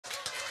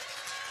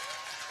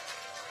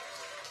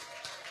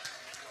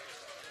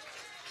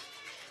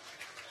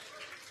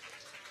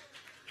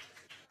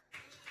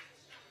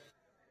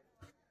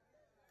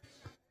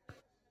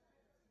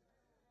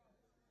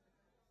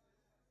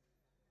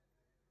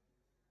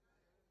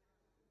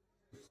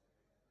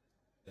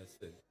That's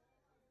it.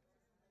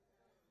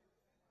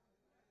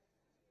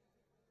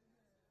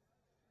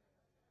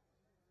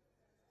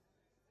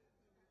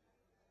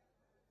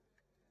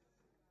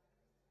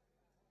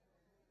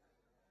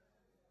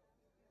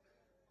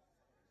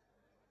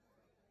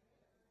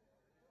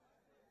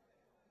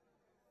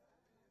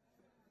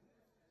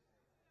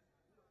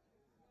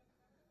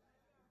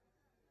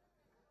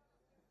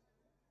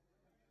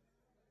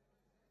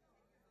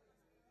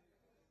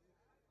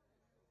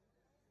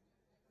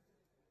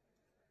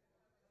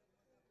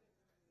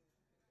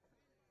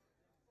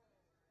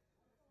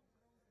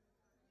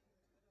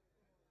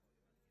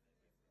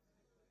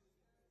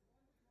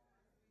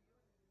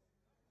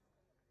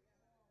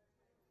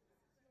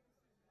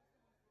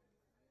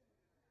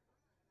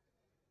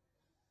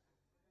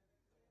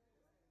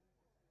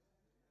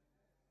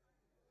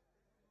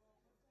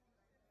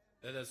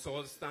 Let us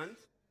all stand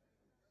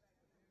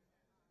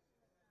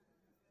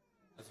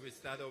as we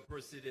start our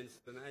proceedings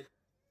tonight.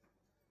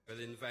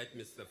 We'll invite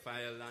Mr.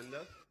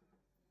 Firelander,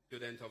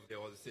 student of the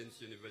All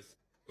Saints University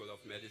School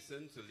of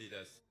Medicine, to lead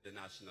us the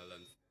national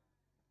anthem.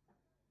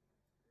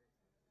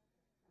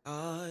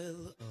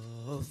 Isle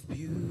of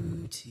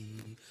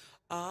beauty,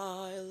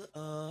 isle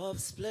of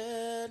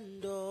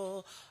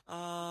splendor,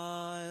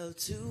 isle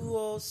to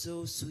all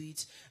so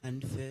sweet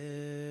and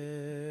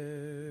fair.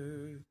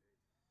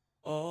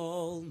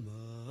 All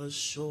must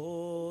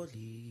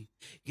surely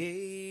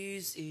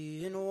gaze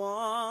in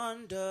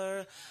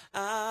wonder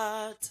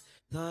at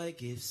thy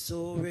gifts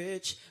so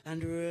rich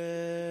and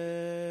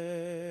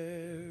rare.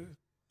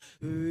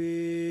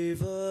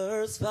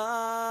 Rivers,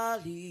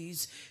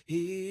 valleys,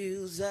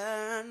 hills,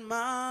 and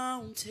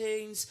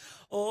mountains,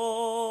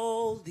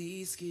 all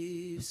these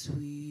gifts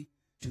we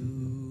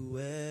do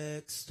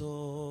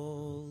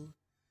extol.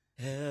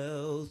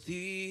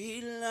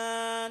 Healthy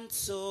land,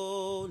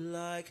 so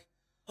like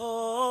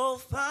all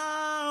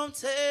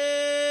fountains,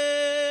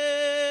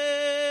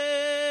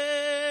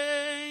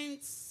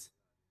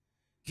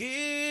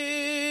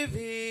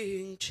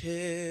 giving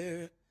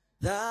cheer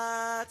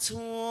that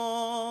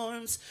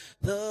warms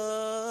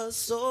the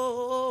soul.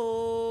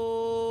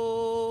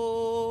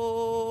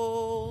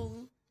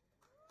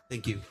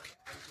 Thank you.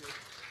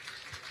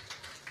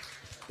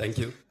 Thank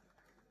you.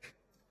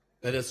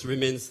 Let us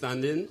remain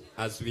standing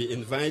as we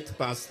invite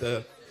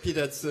Pastor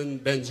Peterson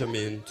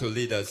Benjamin to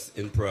lead us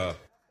in prayer.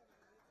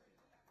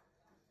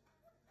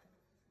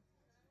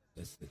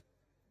 That's it.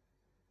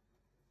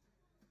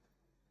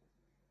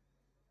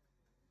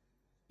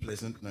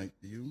 Pleasant night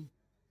to you.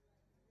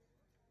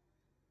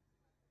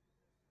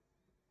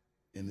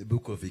 In the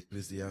book of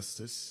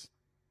Ecclesiastes,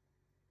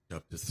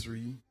 chapter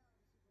 3,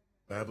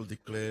 the Bible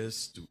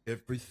declares, to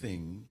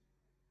everything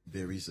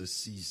there is a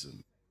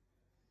season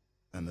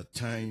and a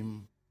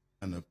time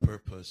and a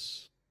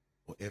purpose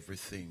for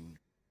everything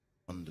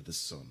under the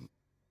sun.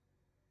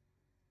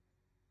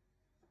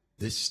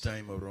 This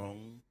time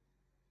around,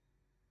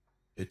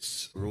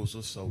 it's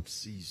Roseau South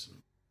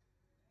season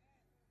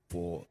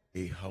for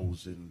a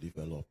housing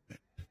development.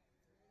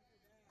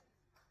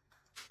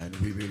 And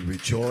we will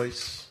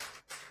rejoice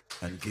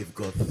and give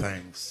God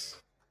thanks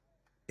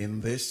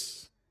in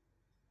this,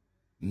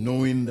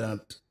 knowing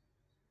that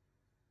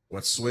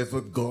whatsoever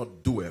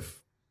God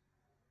doeth,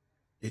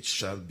 it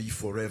shall be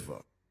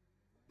forever.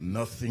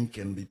 Nothing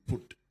can be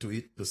put to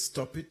it to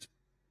stop it,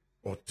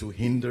 or to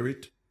hinder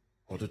it,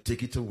 or to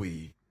take it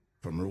away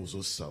from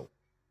Roseau South.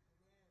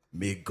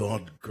 May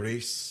God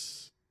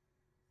grace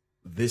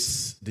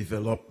this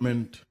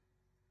development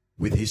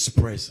with his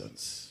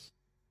presence.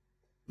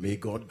 May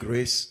God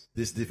grace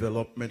this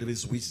development with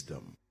his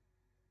wisdom,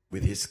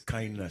 with his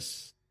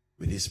kindness,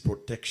 with his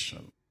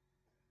protection.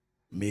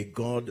 May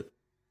God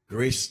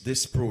grace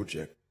this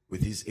project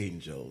with his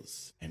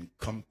angels,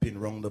 encamping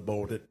round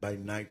about it by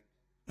night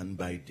and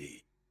by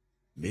day.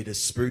 May the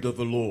Spirit of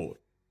the Lord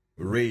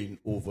reign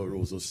over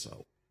Roseau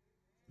South.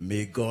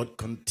 May God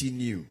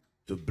continue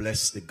to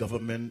bless the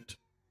government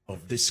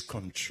of this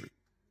country.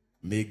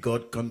 May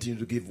God continue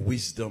to give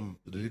wisdom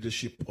to the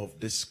leadership of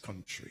this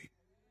country.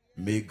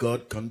 May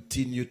God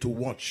continue to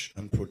watch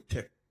and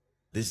protect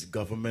this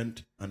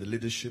government and the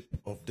leadership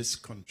of this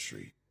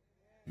country.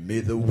 May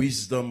the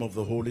wisdom of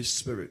the Holy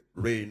Spirit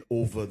reign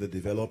over the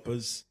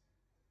developers,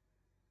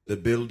 the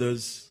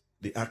builders,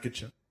 the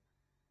architects,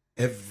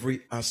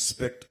 every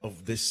aspect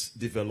of this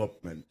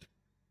development.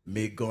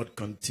 May God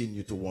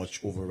continue to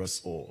watch over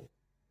us all.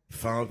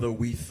 Father,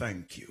 we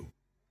thank you.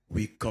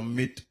 We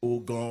commit, O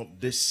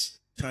God, this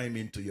time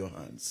into your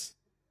hands.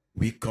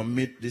 We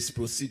commit this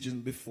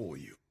proceeding before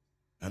you.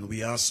 And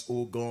we ask,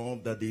 O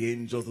God, that the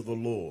angels of the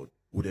Lord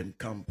would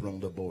encamp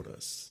round about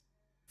us.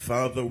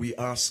 Father, we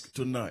ask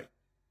tonight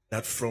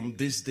that from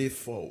this day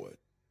forward,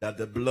 that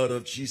the blood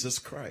of Jesus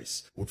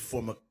Christ would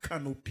form a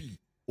canopy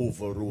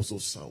over Roseau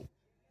South.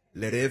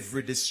 Let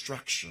every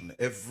distraction,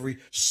 every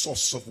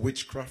source of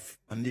witchcraft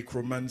and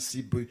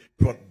necromancy be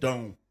brought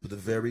down to the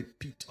very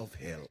pit of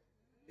hell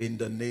in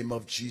the name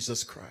of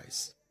Jesus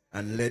Christ.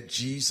 And let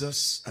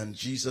Jesus and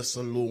Jesus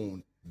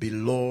alone be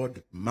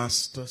Lord,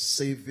 Master,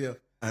 Savior,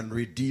 and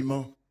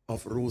Redeemer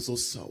of Roseau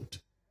South.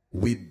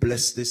 We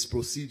bless this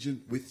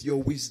proceeding with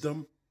your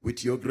wisdom,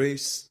 with your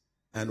grace,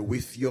 and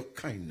with your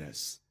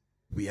kindness.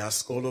 We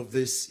ask all of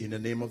this in the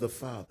name of the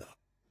Father,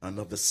 and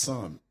of the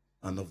Son,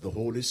 and of the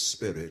Holy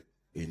Spirit.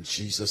 In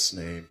Jesus'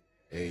 name,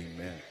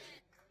 amen.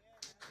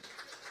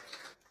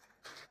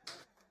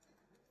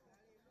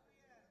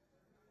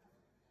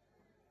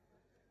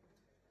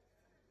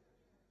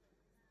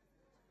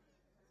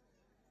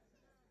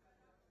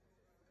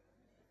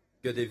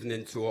 Good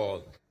evening to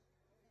all.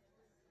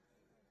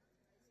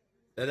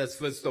 Let us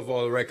first of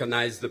all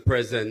recognize the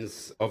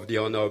presence of the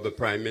Honorable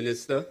Prime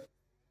Minister,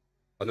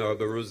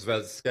 Honorable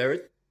Roosevelt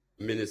Skerrit,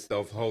 Minister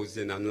of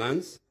Housing and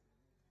Lands,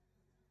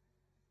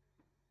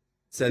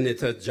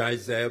 Senator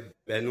Jaiser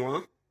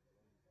Benoit,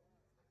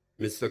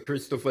 Mr.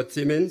 Christopher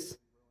Timmins,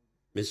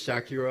 Ms.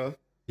 Shakira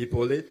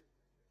Hippolyte,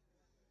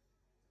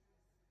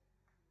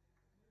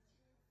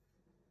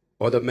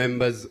 other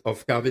members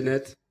of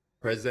Cabinet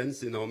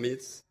present in our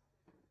midst.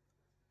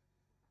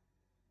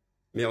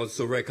 May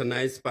also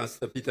recognize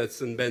Pastor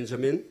Peterson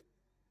Benjamin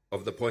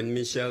of the Point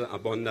Michel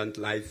Abundant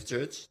Life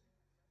Church,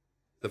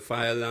 the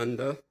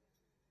Firelander,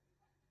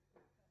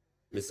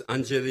 Miss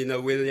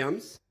Angelina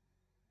Williams,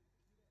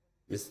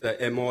 Mr.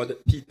 Emord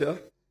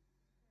Peter,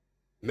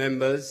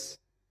 members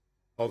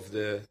of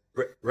the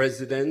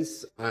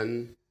residents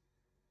and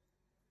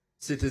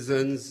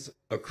citizens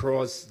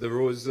across the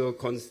Roseau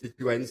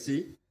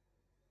constituency,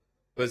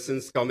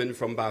 persons coming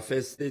from Bath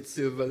Estate,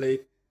 Silver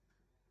Lake,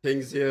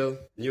 Kings Hill,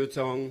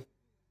 Newtown,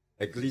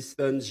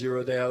 Egliston,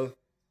 Girondale,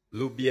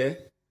 Loubier,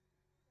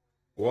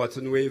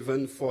 Wharton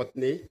Waven,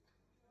 Fortney,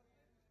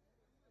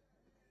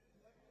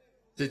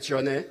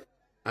 Citronet,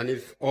 and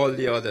if all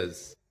the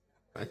others.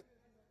 Right?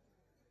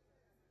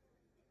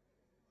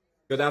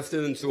 Good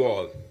afternoon to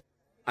all.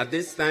 At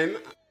this time,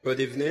 good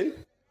evening,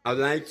 I'd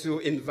like to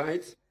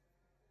invite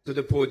to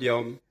the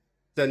podium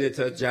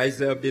Senator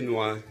Jaiser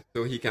Benoit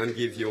so he can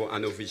give you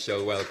an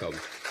official welcome.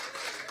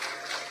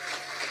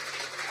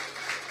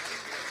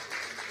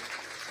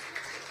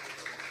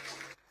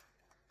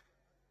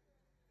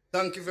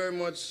 Thank you very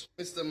much,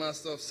 Mr.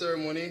 Master of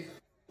Ceremony.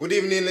 Good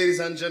evening, ladies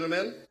and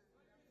gentlemen.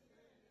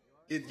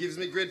 It gives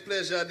me great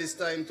pleasure at this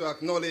time to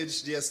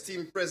acknowledge the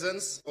esteemed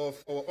presence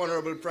of our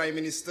Honorable Prime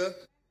Minister,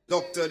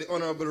 Dr. the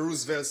Honorable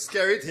Roosevelt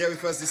Skerrit, here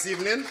with us this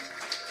evening.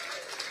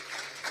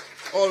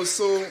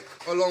 Also,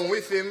 along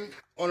with him,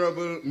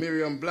 Honorable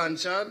Miriam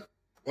Blanchard, I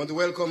want to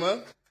welcome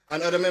her,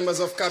 and other members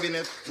of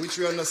Cabinet who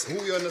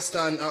we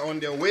understand are on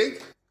their way.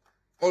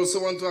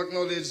 Also want to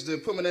acknowledge the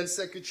Permanent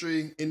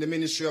Secretary in the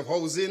Ministry of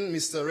Housing,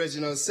 Mr.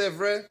 Reginald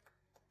Sevre.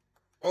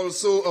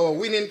 Also our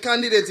winning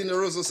candidate in the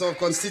Roseau South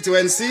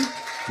constituency,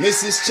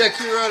 Mrs.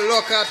 Shakira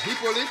Lockhart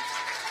Hippolyte.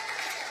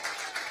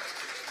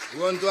 We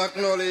want to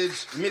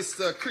acknowledge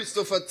Mr.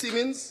 Christopher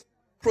Timmins,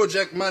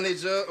 Project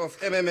Manager of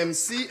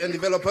MMMC and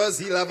Developers.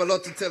 He'll have a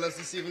lot to tell us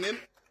this evening.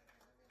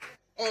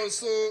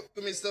 Also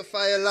to Mr.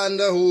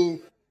 Firelander,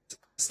 who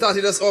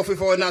started us off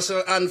with our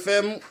national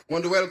anthem.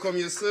 Want to welcome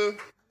you, sir.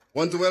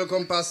 Want to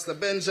welcome Pastor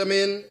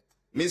Benjamin,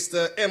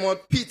 Mr.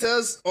 Emord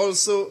Peters,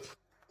 also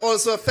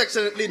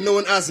affectionately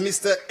known as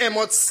Mr.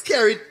 Emord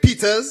Skerrit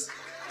Peters.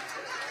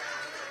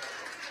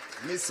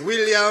 Miss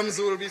Williams,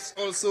 who will be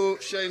also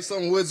sharing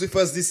some words with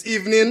us this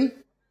evening.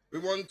 We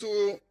want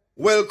to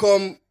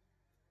welcome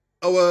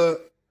our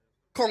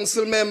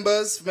council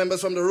members from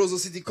the Roseau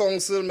City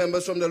Council,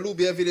 members from the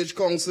Loubier Village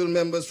Council,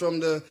 members from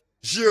the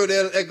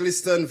Girondale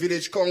Egliston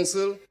Village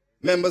Council,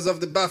 members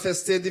of the Bath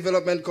Estate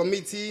Development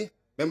Committee,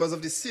 members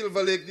of the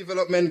Silver Lake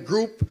Development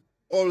Group.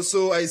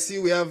 Also, I see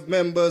we have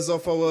members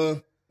of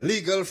our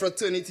legal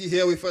fraternity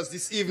here with us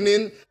this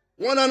evening.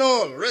 One and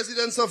all,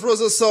 residents of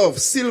Roseau South,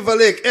 Silver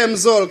Lake,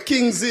 Emsall,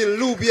 Kings Hill,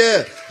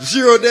 Loubier,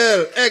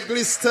 Girondale,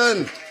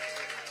 Egliston,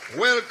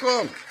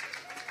 welcome.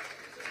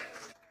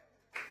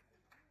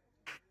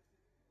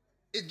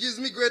 It gives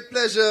me great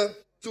pleasure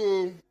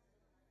to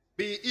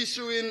be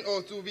issuing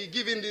or to be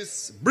giving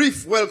this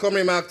brief welcome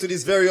remark to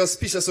this very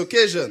auspicious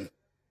occasion.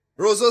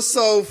 Roseau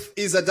South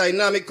is a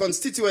dynamic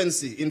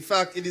constituency. In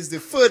fact, it is the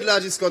third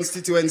largest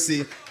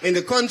constituency in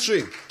the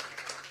country.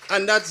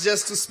 And that's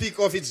just to speak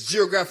of its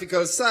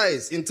geographical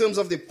size. In terms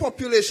of the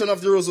population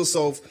of the Roseau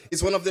South,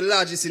 it's one of the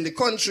largest in the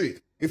country,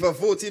 with a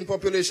voting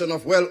population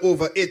of well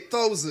over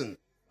 8,000.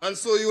 And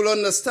so you'll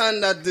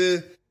understand that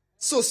the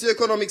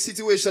socioeconomic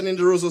situation in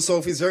the Roseau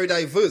South is very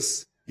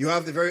diverse. You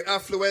have the very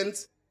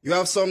affluent, you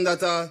have some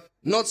that are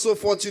not so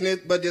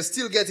fortunate, but they're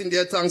still getting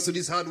their thanks to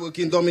this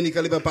hardworking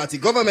Dominican Labour Party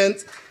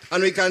government,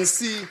 and we can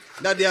see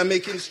that they are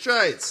making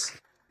strides.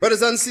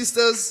 Brothers and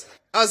sisters,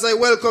 as I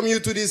welcome you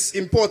to this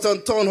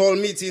important town hall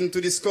meeting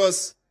to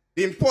discuss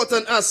the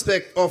important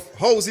aspect of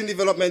housing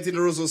development in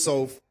the Roseau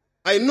South,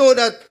 I know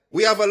that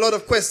we have a lot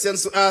of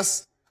questions to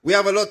ask. We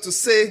have a lot to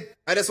say.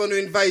 I just want to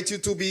invite you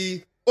to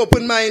be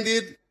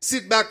open-minded,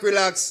 sit back,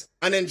 relax,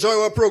 and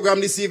enjoy our program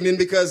this evening,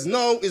 because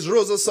now is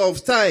Roseau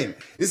South time.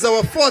 It's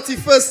our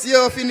 41st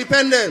year of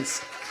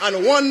independence,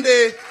 and one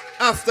day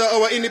after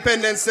our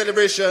independence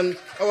celebration,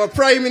 our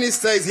Prime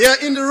Minister is here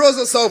in the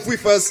Roseau South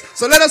with us.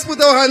 So let us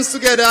put our hands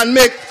together and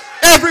make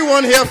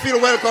everyone here feel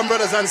welcome,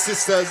 brothers and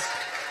sisters.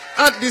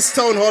 at this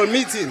town hall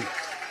meeting.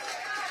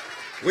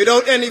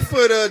 Without any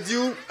further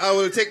ado, I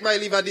will take my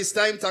leave at this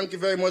time. Thank you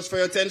very much for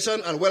your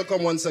attention and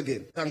welcome once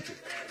again. Thank you.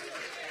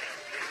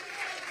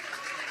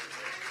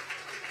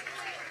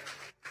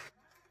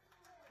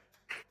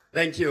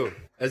 Thank you.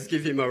 Let's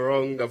give him a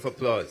round of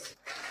applause.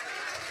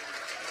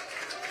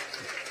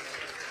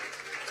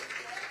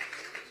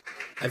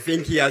 I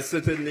think he has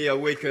certainly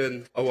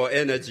awakened our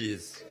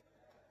energies.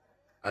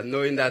 And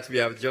knowing that we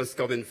have just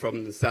come in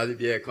from the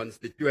Salibier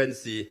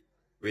constituency,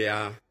 we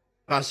are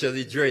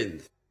partially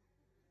drained.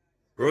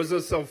 Roseau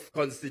South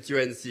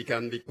constituency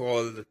can be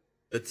called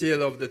the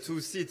tale of the two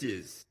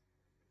cities.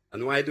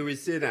 And why do we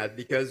say that?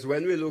 Because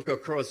when we look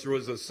across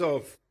Roseau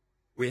South,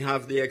 we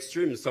have the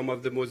extremes, some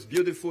of the most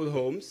beautiful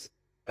homes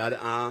that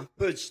are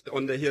perched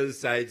on the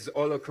hillsides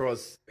all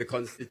across the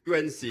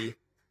constituency,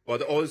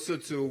 but also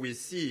too we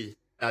see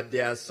that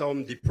there are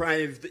some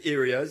deprived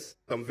areas,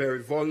 some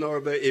very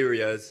vulnerable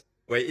areas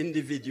where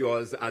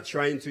individuals are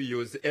trying to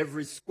use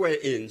every square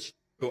inch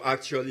to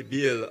actually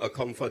build a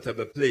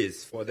comfortable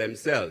place for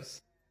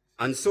themselves.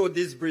 And so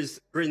this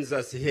brings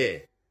us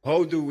here.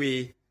 How do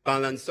we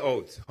balance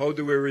out? How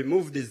do we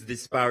remove this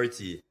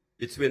disparity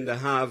between the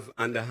have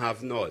and the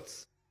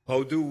have-nots?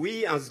 How do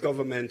we as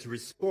government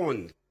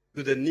respond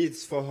to the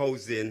needs for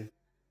housing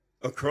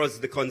across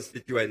the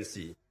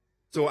constituency?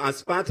 So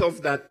as part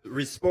of that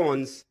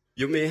response,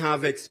 you may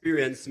have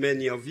experienced,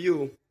 many of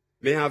you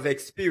may have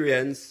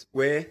experienced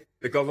where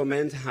the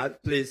government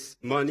had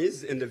placed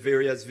monies in the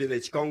various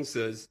village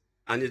councils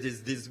and it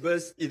is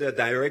disbursed either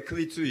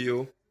directly to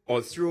you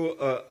or through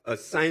a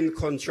signed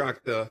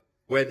contractor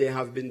where they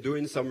have been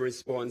doing some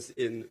response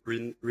in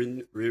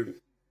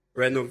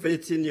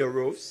renovating your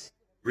roofs,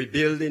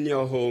 rebuilding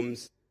your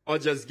homes, or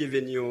just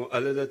giving you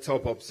a little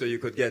top-up so you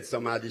could get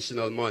some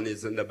additional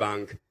monies in the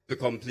bank to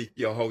complete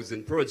your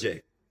housing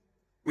project.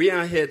 We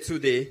are here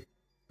today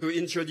to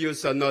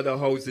introduce another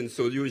housing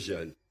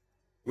solution.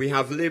 We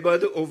have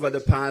labored over the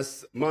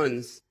past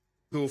months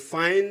to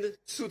find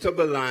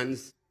suitable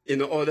lands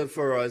in order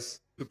for us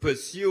to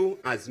pursue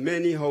as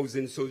many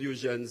housing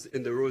solutions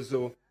in the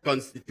Roseau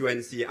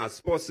constituency as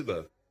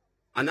possible.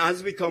 And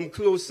as we come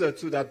closer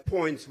to that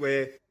point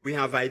where we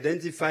have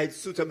identified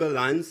suitable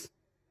lands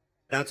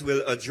that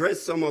will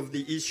address some of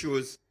the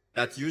issues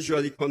that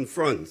usually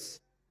confronts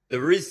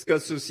the risk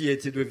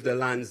associated with the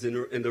lands in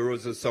the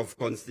Roseau South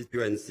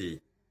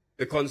constituency,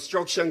 the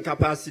construction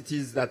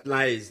capacities that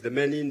lies, the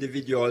many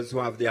individuals who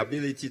have the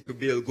ability to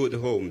build good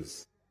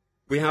homes.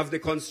 We have the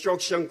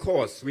construction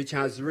cost, which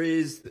has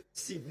raised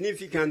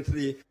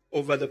significantly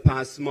over the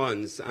past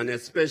months, and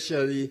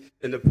especially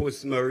in the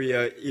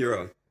post-Maria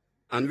era.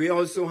 And we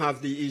also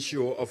have the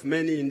issue of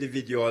many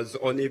individuals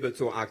unable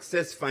to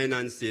access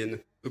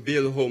financing to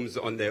build homes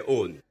on their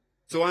own.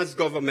 So as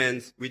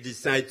government, we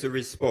decide to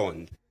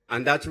respond.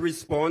 And that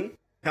response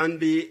can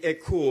be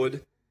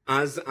echoed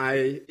as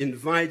I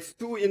invite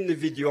two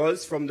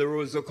individuals from the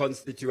Roseau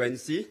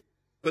constituency.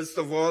 First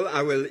of all,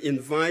 I will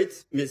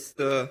invite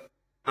Mr.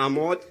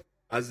 Ahmad,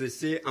 as they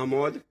say,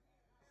 Ahmad,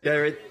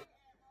 Garrett.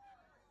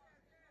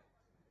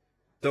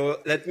 So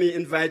let me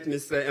invite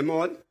Mr.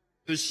 Ahmad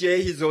to share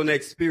his own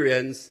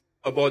experience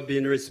about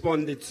being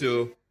responded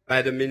to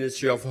by the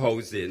Ministry of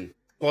Housing,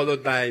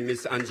 followed by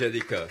Ms.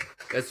 Angelica.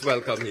 Let's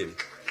welcome him.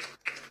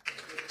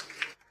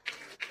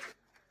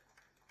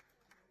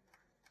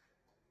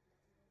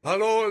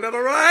 Hello,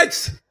 labor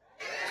rights.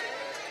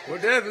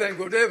 Good evening,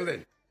 good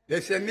evening. They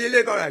say me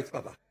labor rights,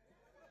 Papa.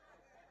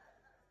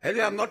 And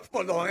I'm not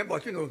following,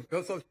 but you know,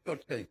 just a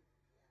short thing.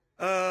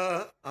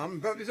 I'm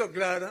very so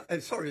glad,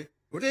 and sorry.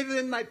 Good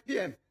evening, my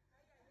PM.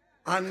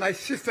 And my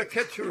sister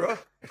Keturah.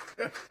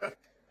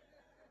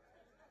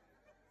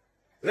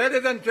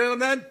 Ladies and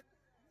gentlemen,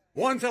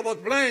 once I was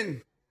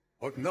blind,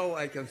 but now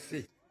I can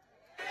see.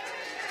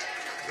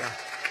 Yeah.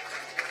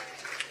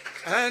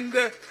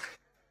 And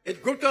it's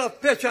good to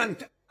have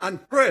patience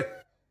and pray,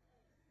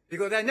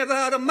 because I never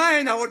had a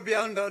mind I would be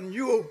under a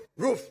new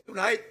roof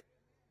tonight.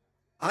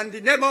 And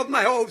the name of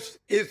my house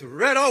is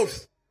Red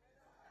House.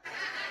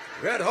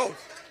 Red House.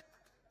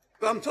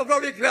 So I'm so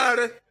very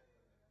glad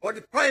for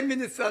the Prime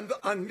Minister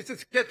and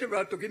Mrs.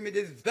 Keturah to give me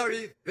this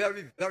very,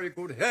 very, very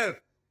good help.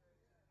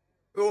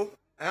 So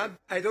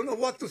I don't know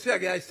what to say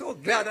again. I'm so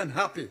glad and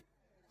happy.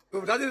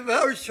 So that is a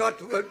very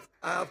short word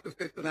I have to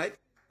say tonight.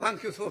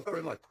 Thank you so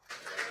very much.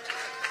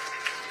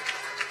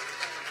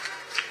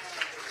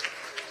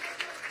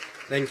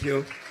 Thank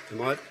you,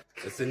 Ahmad.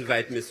 Let's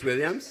invite Ms.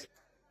 Williams.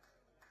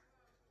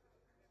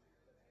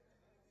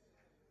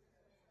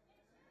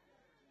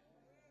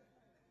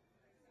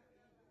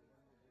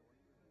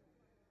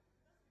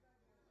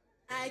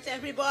 Hi,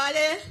 everybody.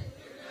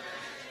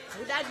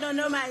 Who that don't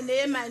know my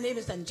name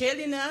is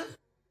Angelina.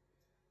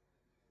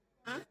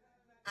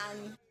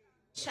 And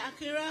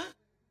Shakira,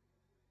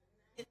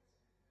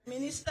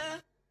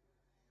 Minister,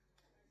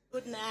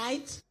 good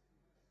night.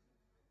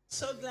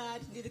 So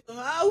glad did it go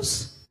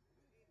house.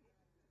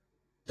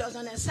 It was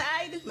on her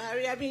side,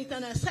 Maria bring it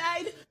on her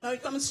side, now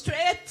it comes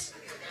straight.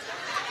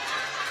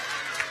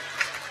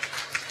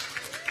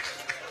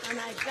 And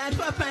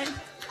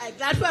I'm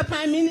glad for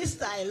Prime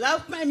Minister. I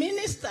love Prime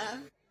Minister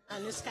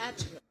and his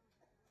catchment.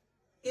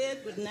 Okay,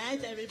 good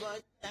night,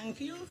 everybody.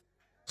 Thank you.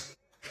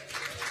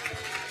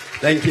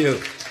 Thank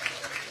you.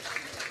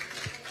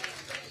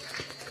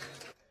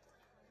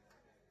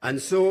 And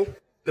so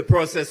the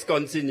process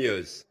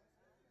continues.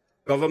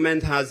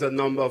 Government has a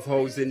number of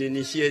housing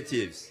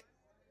initiatives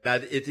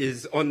that it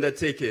is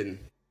undertaking.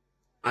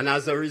 And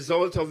as a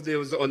result of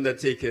those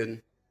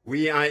undertaken,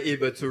 we are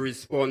able to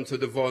respond to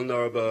the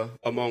vulnerable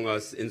among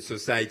us in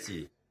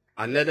society.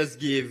 And let us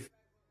give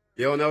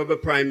the Honorable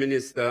Prime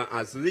Minister,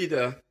 as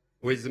leader,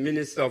 who is the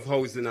Minister of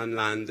Housing and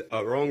Land,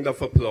 a round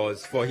of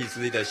applause for his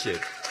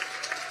leadership.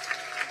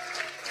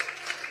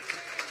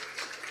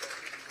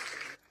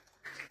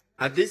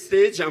 At this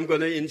stage, I'm going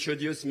to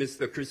introduce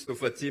Mr.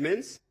 Christopher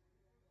Timmins,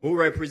 who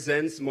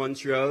represents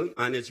Montreal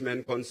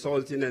Management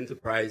Consulting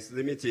Enterprise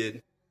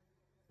Limited,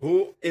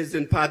 who is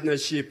in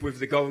partnership with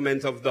the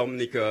government of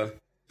Dominica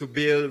to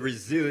build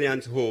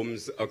resilient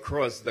homes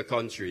across the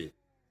country.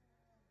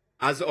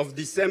 As of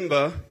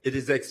December, it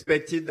is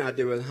expected that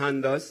they will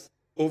hand us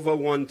over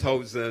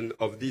 1,000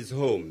 of these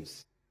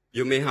homes.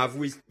 You may have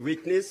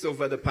witnessed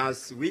over the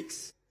past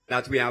weeks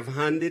that we have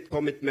handed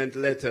commitment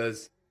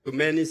letters to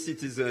many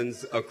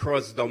citizens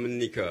across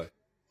Dominica,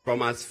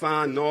 from as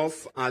far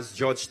north as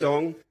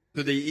Georgetown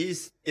to the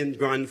east in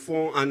Grand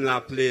Fond and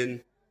La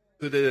Plaine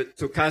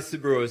to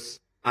Cassibros,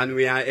 and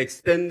we are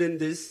extending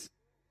this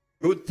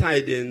good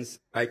tidings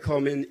by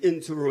coming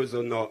into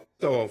Roseau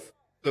South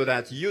so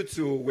that you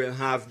too will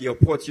have the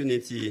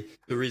opportunity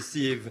to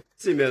receive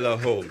similar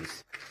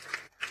homes.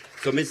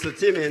 So Mr.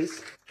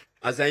 Timmins,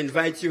 as I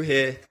invite you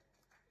here,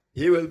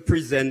 he will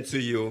present to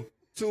you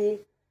two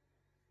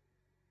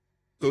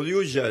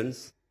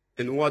solutions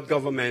in what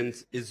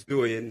government is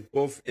doing,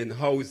 both in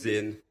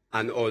housing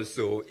and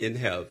also in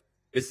health.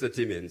 Mr.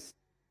 Timmins.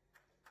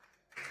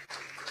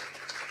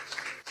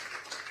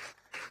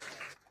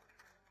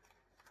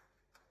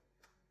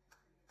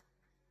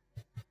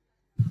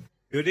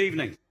 Good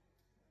evening.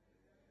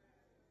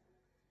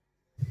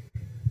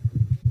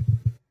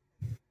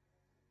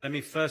 Let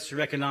me first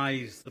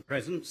recognize the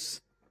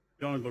presence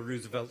of Honorable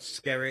Roosevelt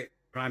Skerritt,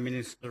 Prime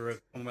Minister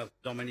of Commonwealth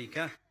of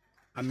Dominica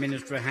and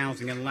Minister of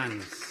Housing and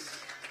Lands.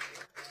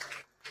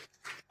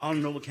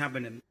 Honourable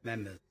Cabinet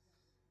members,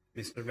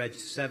 Mr. Reg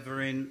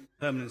Severin,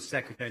 Permanent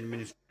Secretary and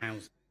Minister of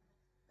Housing,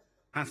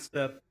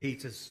 Pastor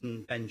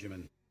Peterson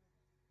Benjamin,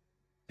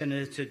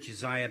 Senator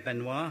Josiah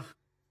Benoit,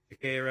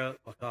 Shakira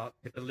Othart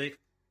Hippolyte,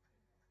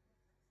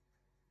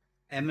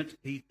 Emmett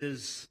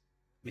Peters,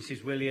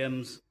 Mrs.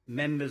 Williams,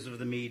 members of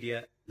the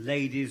media,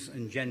 ladies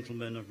and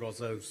gentlemen of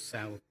Roseau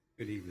South,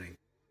 good evening.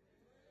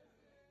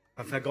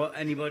 Have I forgot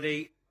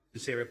anybody?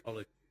 Sincere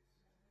apologies.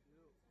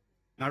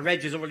 Now,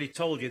 Reg has already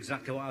told you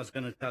exactly what I was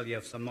going to tell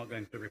you, so I'm not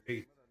going to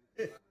repeat.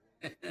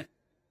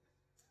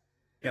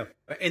 Yeah,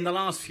 but in the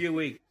last few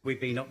weeks,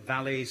 we've been up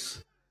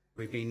valleys,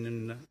 we've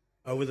been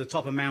over the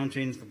top of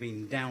mountains, we've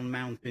been down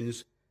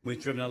mountains,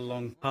 we've driven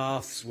along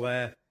paths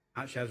where,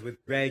 actually I was with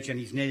Reg and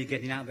he's nearly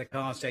getting out of the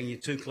car saying you're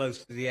too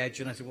close to the edge,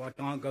 and I said, well,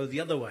 I can't go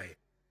the other way.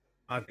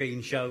 I've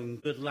been shown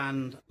good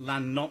land,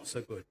 land not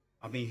so good.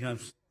 I've been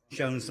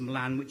shown some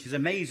land which is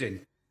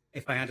amazing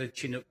if I had a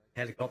Chinook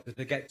helicopter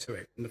to get to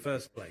it in the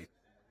first place.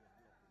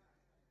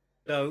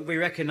 So we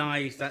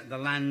recognise that the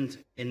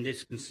land in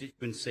this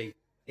constituency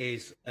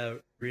is a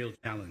real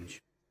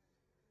challenge.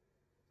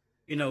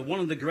 You know,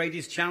 one of the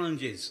greatest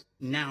challenges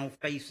now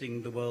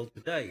facing the world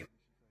today,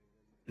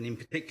 and in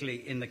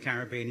particularly in the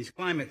Caribbean, is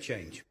climate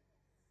change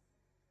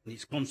and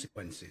its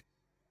consequences.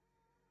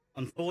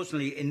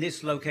 Unfortunately, in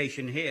this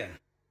location here,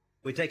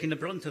 we're taking the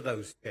brunt of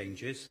those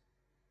changes,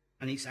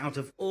 and it's out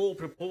of all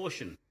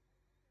proportion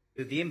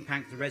to the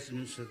impact the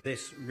residents of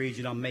this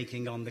region are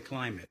making on the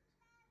climate.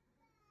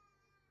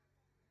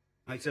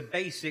 Now, it's a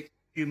basic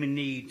human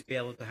need to be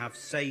able to have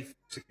safe,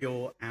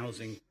 secure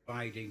housing,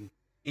 providing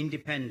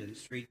independent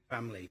street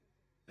family,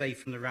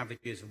 safe from the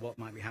ravages of what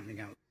might be happening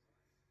out.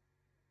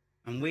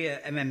 And we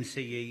at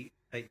MMCE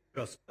take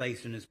trust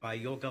placed in us by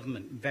your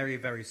government very,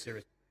 very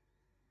seriously.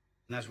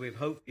 And as we've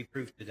hopefully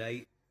proved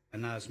today,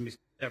 and as Mr.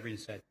 Severin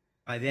said,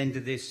 by the end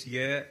of this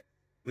year,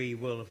 we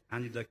will have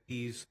handed the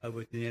keys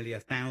over to nearly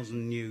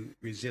 1,000 new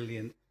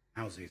resilient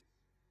houses.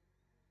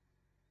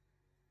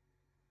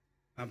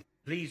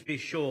 Please be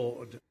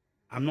assured,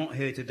 I'm not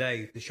here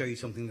today to show you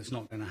something that's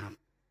not going to happen.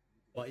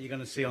 What you're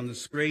going to see on the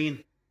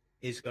screen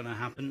is going to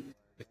happen,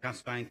 the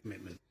cast iron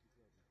commitment.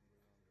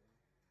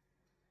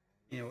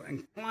 You know,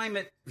 and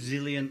climate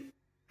resilient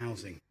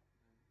housing.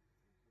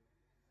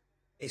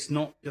 It's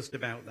not just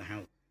about the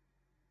house.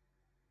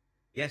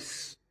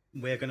 Yes,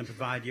 we're going to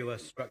provide you a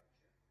structure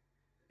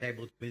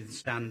able to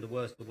withstand the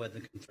worst the weather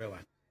can throw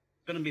at.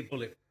 It's going to be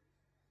bulletproof.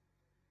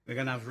 We're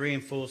going to have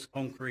reinforced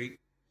concrete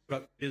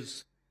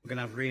structures. We're going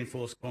to have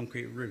reinforced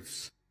concrete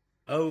roofs.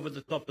 Over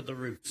the top of the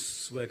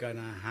roofs, we're going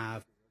to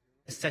have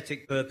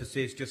aesthetic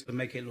purposes just to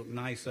make it look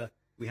nicer.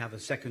 We have a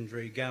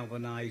secondary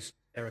galvanized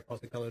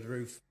terracotta-colored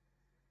roof.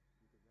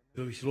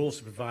 So we should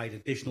also provide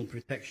additional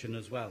protection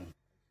as well.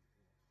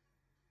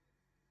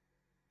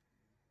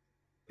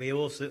 We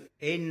also,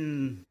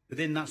 within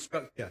that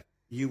structure,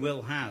 you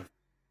will have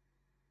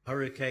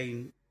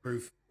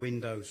hurricane-proof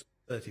windows,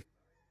 30.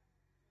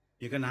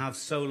 You're going to have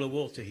solar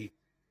water heat.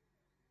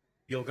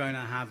 You're going to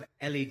have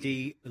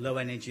LED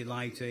low-energy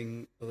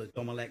lighting so that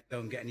Domelec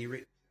don't get any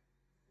rich.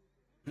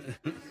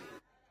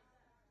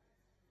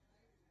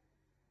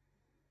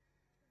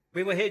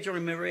 We were here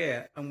during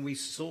Maria, and we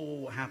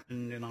saw what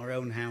happened in our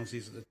own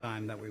houses at the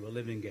time that we were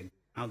living in,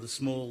 how the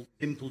small,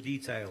 simple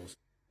details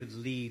could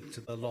lead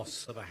to the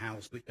loss of a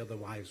house which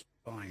otherwise was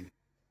fine.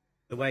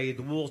 The way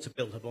the water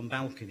built up on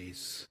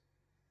balconies,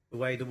 the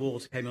way the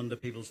water came under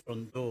people's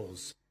front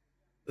doors,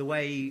 the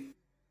way,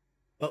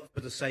 but for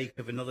the sake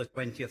of another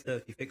 20 or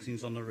 30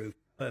 fixings on the roof,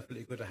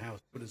 perfectly good a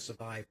house could have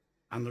survived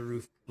and the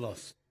roof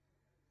lost.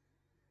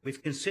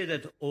 We've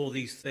considered all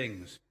these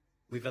things.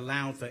 We've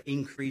allowed for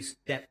increased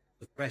depth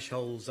of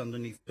thresholds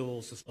underneath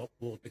doors to stop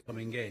water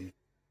coming in.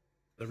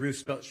 The roof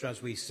structure,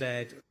 as we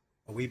said,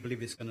 we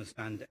believe it's going to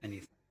stand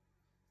anything.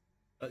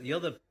 But the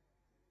other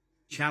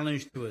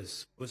challenge to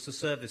us was the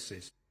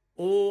services.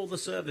 All the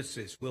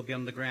services will be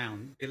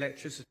underground, the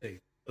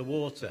electricity, the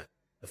water,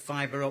 the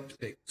fiber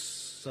optics,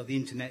 so the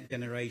internet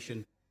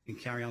generation can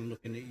carry on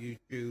looking at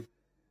YouTube,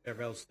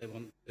 whatever else they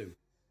want to do.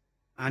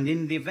 And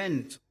in the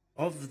event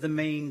of the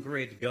main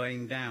grid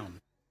going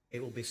down,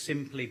 it will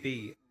simply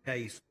be a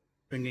case of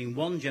bringing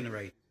one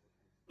generator,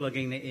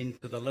 plugging it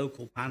into the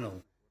local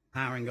panel,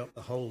 powering up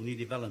the whole new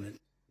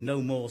development.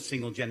 No more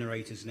single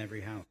generators in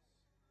every house.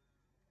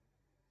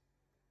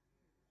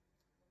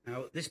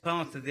 Now, this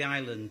part of the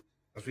island,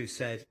 as we've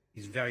said,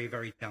 is very,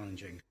 very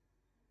challenging.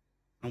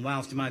 And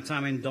whilst in my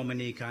time in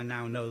Dominique, I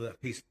now know that a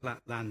piece of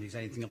flat land is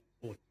anything up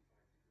to 40.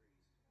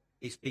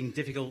 It's been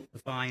difficult to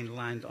find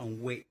land on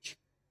which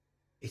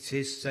it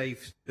is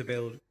safe to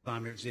build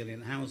climate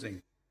resilient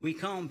housing. We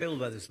can't build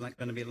where there's going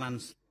to be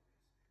landslips.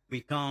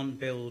 We can't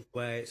build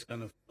where it's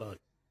going to flood.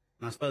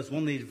 And I suppose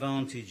one of the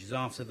advantages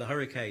after the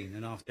hurricane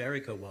and after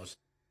Erica was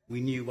we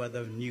knew where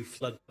the new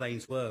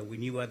floodplains were. We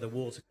knew where the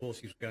water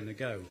courses were going to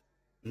go.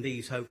 And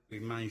these hopefully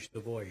we managed to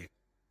avoid.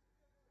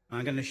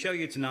 I'm going to show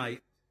you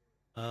tonight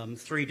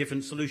 3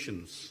 different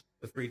solutions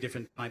for 3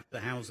 different types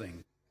of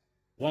housing.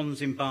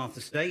 One's in Bath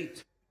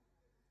Estate,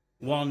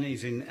 one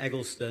is in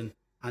Eggleston,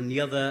 and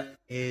the other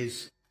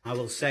is, I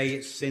will say,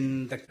 it's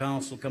in the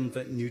Castle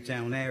Comfort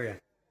Newtown area.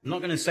 I'm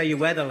not going to say you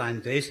where the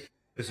land is,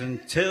 because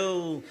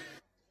until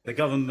the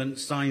government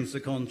signs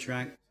the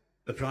contract,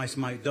 the price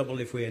might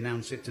double if we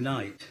announce it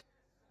tonight.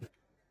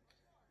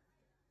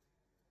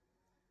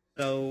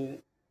 So,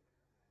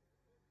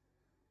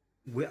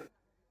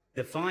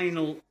 the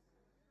final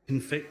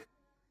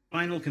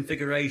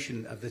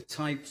configuration of the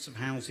types of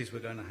houses we're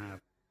going to have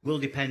will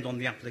depend on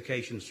the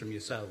applications from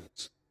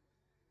yourselves.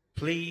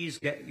 Please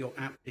get your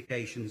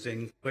applications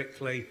in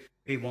quickly.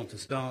 We want to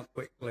start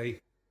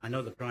quickly. I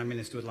know the Prime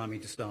Minister would like me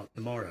to start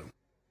tomorrow.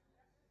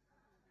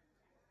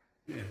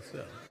 Yes,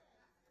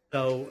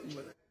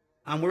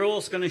 and we're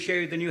also going to show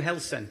you the new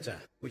health centre,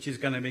 which is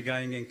going to be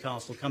going in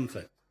Castle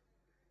Comfort.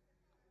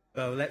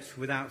 So let's,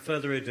 without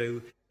further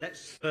ado,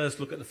 let's first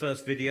look at the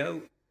first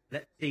video.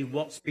 Let's see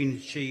what's been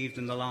achieved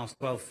in the last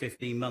 12,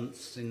 15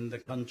 months in the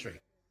country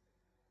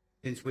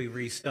since we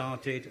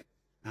restarted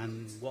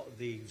and what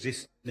the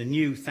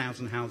new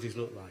 1,000 houses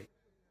look like.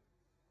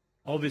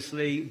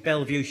 Obviously,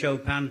 Bellevue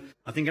Chopin.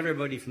 I think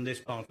everybody from this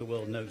part of the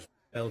world knows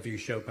Bellevue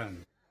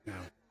Chopin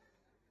now.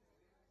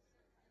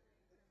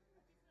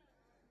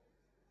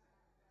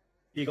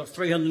 You've got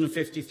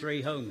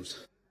 353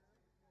 homes.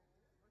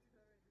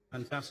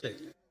 Fantastic.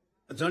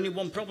 There's only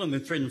one problem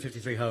with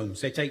 353 homes.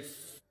 They take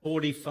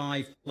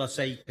 45 plus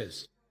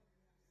acres.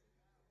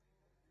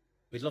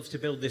 We'd love to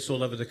build this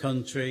all over the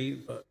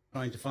country, but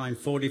trying to find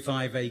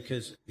 45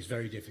 acres is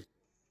very difficult.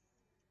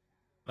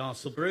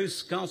 Castle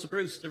Bruce,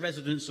 the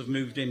residents have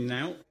moved in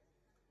now,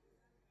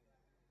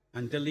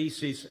 and the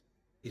lease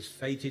is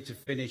fated to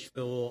finish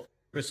for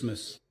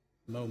Christmas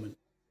moment.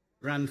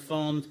 Grand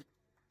Fond,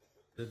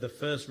 the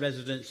first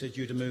residents are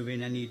due to move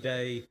in any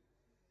day,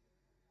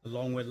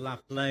 along with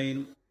Lap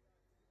Lane,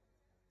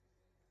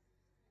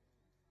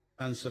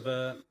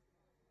 Saint-Sever,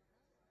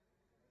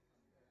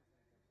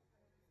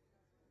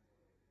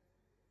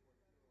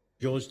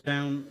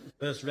 Georgetown,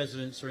 first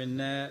residents are in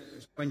there.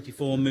 There's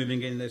 24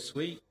 moving in this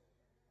week.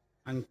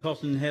 And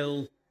Cotton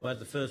Hill, where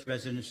the first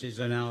residences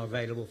are now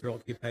available for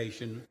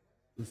occupation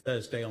from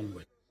Thursday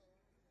onward.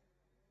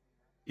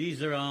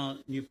 These are our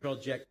new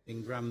projects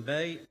in Grand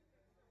Bay,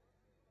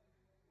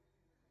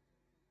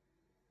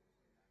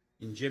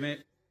 in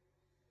Jimmet,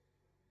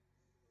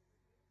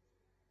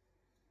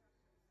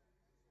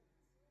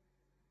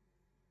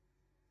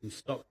 in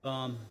Stock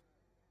Farm,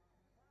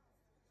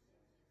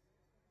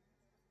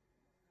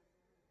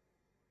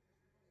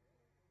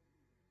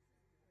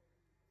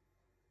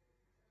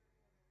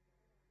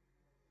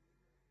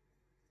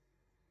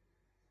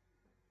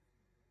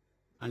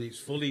 and it's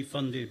fully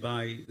funded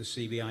by the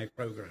CBI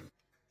program.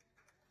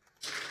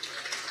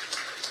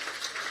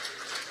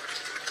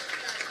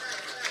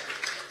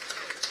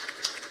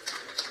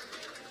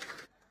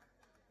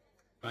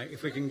 Right,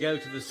 if we can go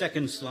to the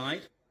second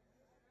slide.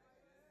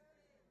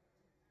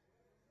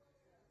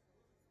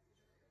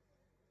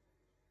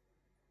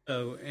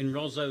 So in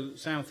Roseau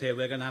South here,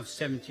 we're going to have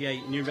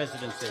 78 new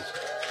residences.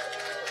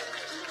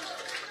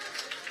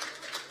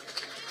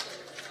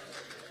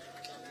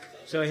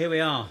 So here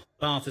we are,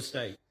 Bath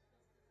Estate.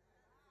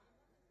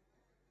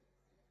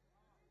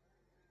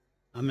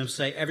 I must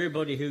say,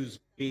 everybody who's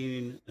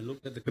been and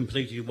looked at the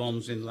completed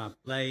ones in Lab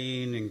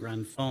Lane, in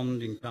Grand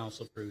Fond, in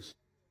Castle Bruce,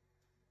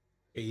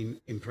 been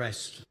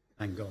impressed,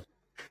 thank God.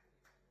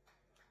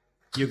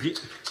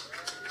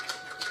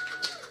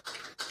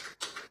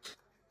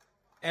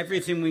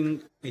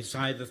 Everything is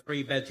either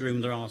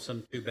 3-bedroom, there are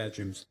some 2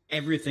 bedrooms.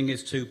 Everything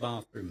is 2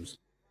 bathrooms.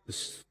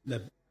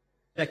 The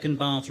second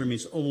bathroom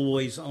is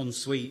always en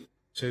suite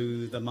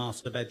to the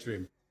master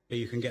bedroom, so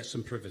you can get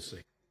some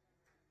privacy.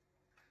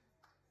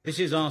 This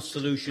is our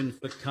solution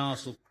for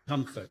Castle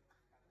Comfort.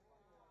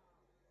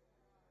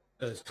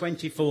 So it's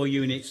 24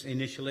 units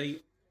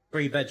initially,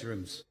 3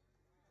 bedrooms.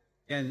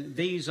 Again,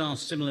 these are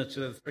similar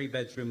to the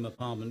 3-bedroom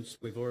apartments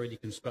we've already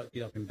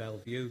constructed up in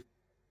Bellevue.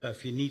 So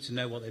if you need to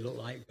know what they look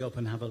like, go up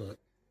and have a look.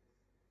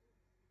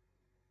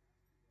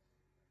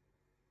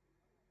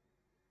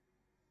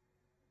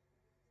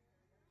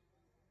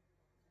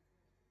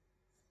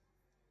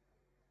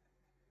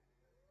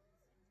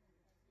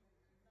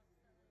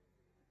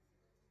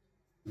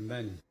 And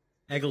then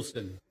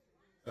Eggleston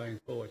going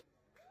forward.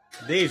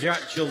 These are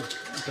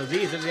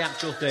the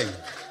actual thing.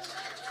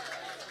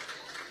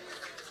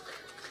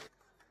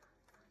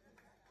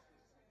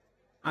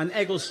 And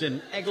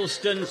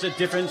Eggleston's a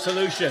different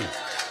solution.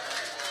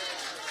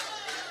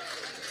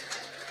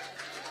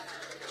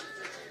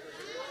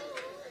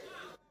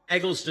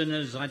 Eggleston,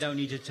 as I don't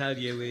need to tell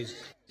you, is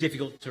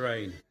difficult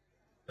terrain.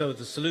 So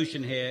the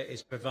solution here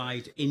is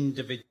provide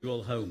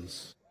individual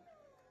homes.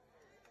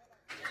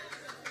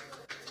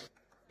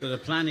 So the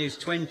plan is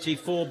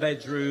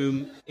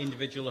 24-bedroom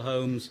individual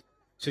homes,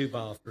 2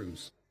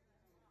 bathrooms.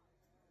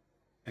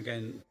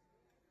 Again,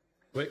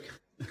 quick.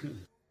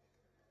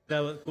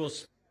 So, of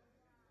course,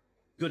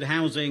 good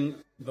housing,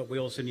 but we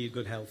also need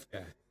good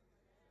healthcare.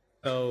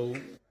 So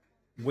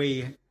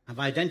we have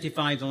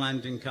identified the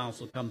land in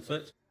Castle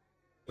Comfort.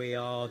 We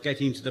are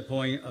getting to the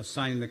point of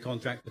signing the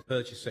contract to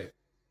purchase it.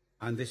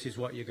 And this is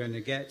what you're going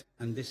to get,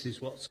 and this is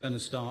what's going to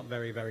start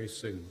very, very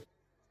soon.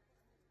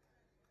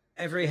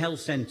 Every health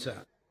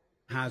centre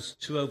has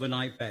 2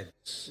 overnight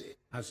beds, it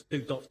has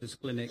 2 doctors'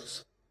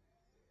 clinics,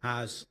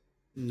 has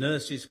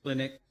nurses'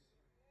 clinics,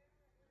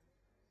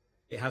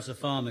 it has a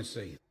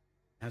pharmacy,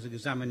 it has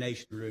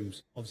examination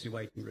rooms, obviously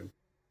waiting room.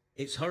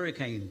 It's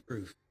hurricane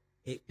proof.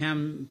 It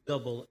can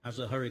double as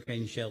a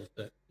hurricane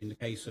shelter in the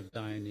case of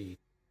dire need.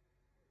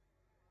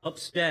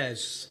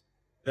 Upstairs,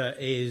 there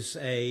is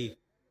a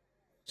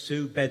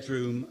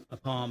 2-bedroom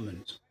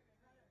apartment,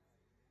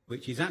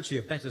 which is actually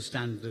a better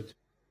standard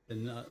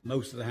than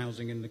most of the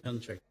housing in the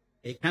country.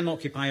 It can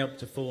occupy up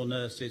to 4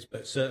 nurses,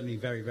 but certainly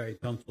very, very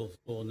comfortable for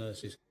 4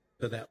 nurses.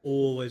 So they're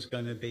always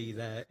going to be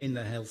there in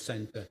the health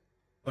centre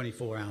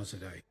 24 hours a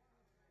day.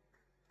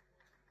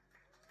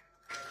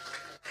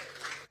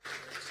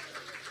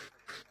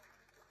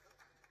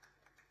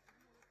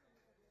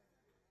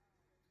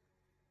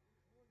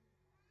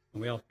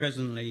 And we are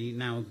presently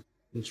now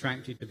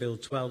contracted to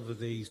build 12 of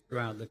these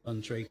throughout the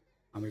country,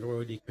 and we've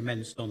already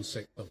commenced on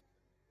 6 of them.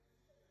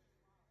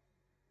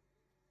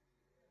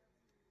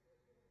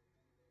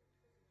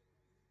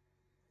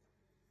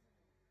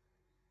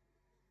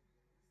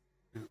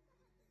 Now,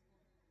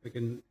 we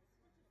can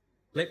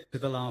flip to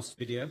the last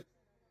video.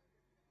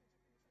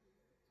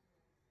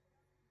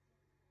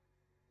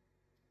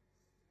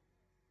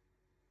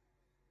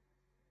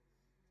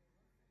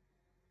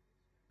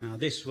 Now,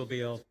 this will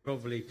be of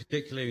probably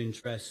particular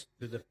interest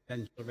to the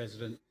potential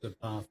residents of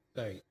Bath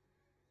Estate.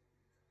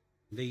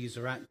 These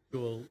are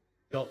actual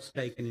shots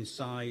taken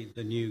inside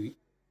the new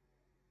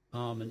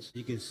apartments.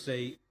 You can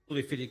see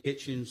fully fitted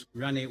kitchens,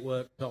 granite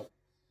worktop,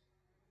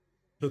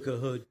 hooker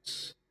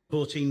hoods,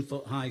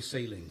 14-foot high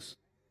ceilings.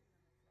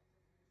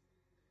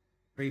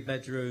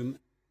 3-bedroom,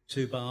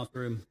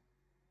 2-bathroom.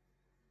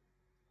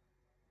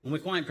 And we're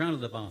quite proud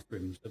of the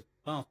bathrooms. The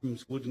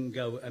bathrooms wouldn't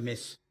go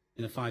amiss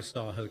in a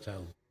 5-star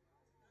hotel.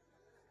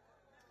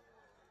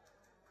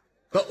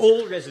 But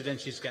all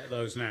residences get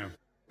those now.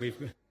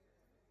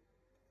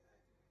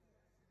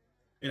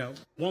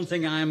 One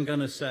thing I am going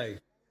to say,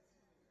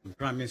 the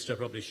Prime Minister will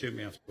probably shoot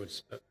me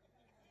afterwards, but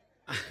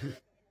I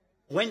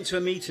went to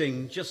a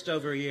meeting just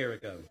over a year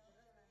ago,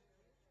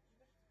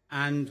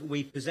 and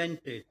we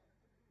presented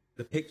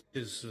the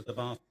pictures of the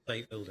Bath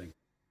Estate building.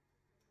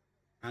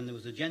 And there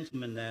was a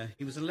gentleman there,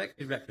 he was an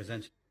elected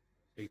representative,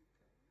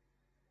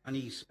 and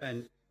he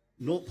spent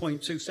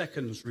 0.2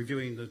 seconds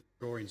reviewing the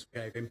drawings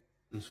we gave him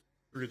and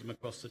threw them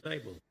across the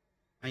table.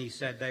 And he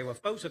said they were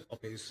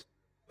photocopies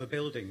of a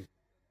building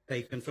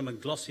taken from a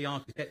glossy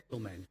Architectural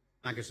Men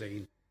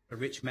magazine for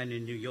rich men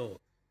in New York.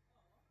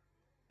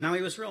 Now,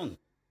 he was wrong.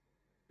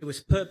 It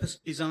was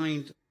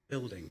purpose-designed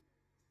building.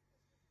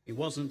 It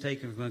wasn't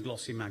taken from a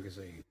glossy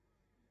magazine.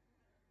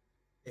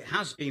 It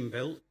has been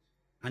built,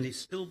 and it's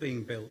still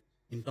being built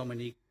in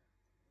Dominica.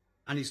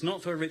 And it's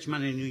not for a rich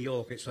man in New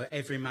York, it's for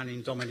every man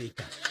in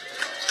Dominica.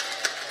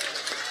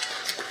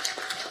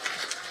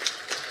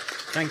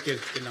 Thank you.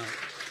 Good night.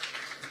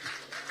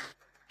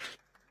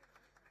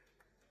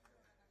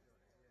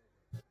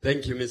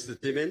 Thank you,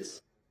 Mr.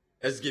 Timmins.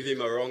 Let's give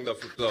him a round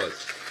of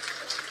applause.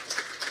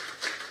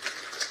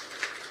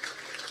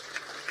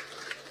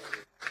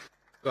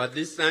 So at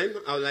this time,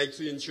 I would like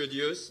to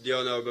introduce the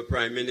Honorable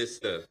Prime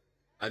Minister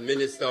and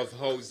Minister of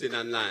Housing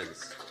and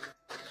Lands.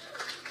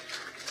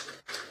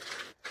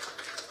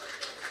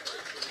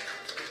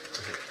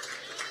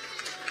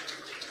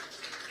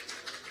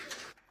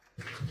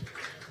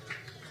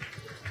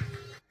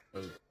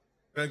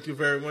 Thank you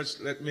very much.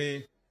 Let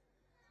me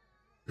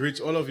greet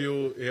all of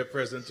you here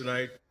present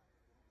tonight.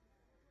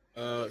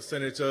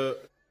 Senator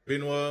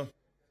Benoit,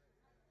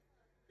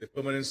 the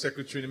Permanent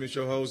Secretary in the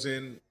Ministry of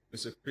Housing,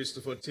 Mr.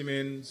 Christopher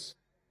Timmins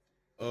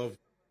of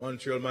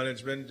Montreal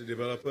Management, the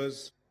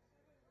developers,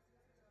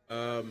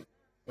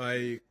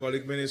 my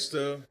colleague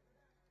minister,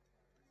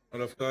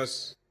 and of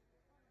course,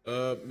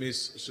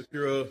 Ms.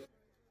 Shakira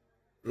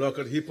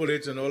Lockhart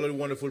Hippolyte and all the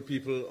wonderful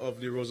people of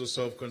the Roseau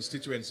South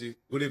constituency.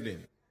 Good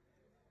evening.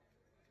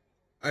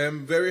 I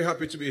am very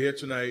happy to be here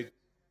tonight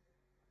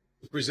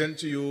to present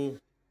to you,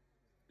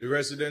 the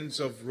residents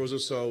of Roseau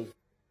South,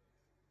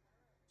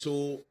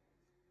 to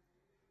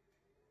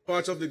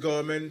part of the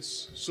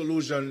government's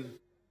solution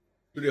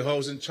to the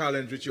housing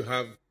challenge which you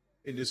have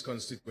in this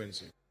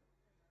constituency.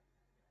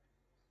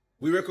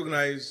 We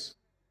recognize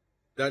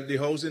that the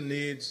housing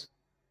needs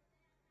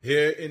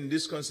here in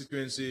this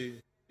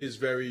constituency is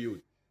very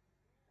huge.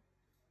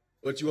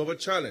 But you have a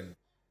challenge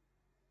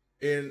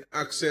in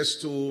access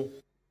to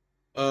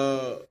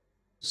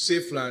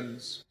safe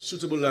lands,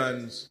 suitable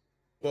lands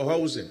for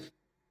housing.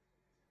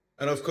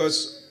 And of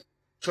course,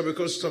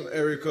 Tropical Storm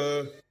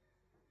Erica,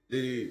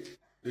 the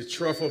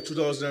trough of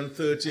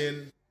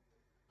 2013,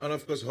 and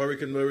of course,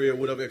 Hurricane Maria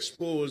would have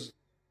exposed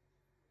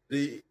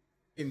the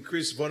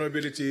increased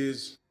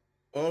vulnerabilities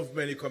of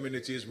many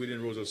communities within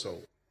Roseau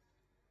South.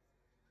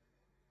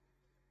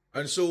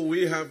 And so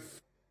we have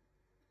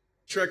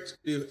trekked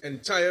the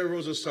entire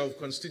Roseau South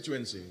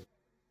constituency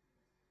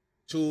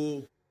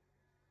to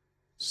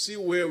see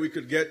where we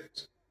could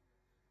get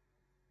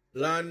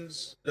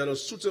lands that are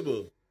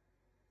suitable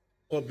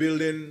for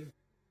building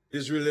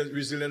these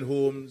resilient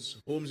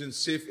homes, homes in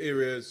safe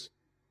areas.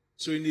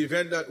 So in the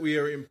event that we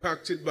are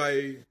impacted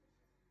by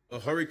a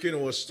hurricane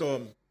or a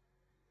storm,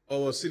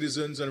 our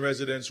citizens and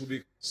residents will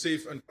be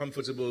safe and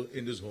comfortable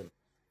in this home.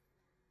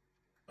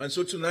 And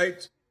so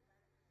tonight,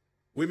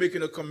 we're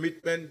making a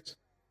commitment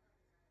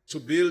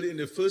to build in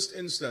the first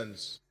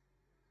instance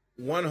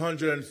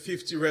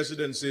 150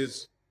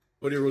 residences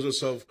for the Roseau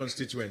South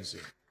constituency.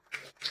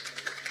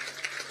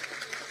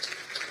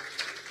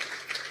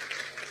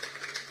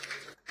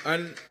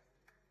 And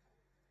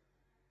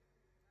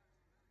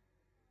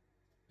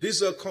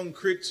these are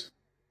concrete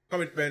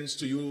commitments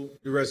to you,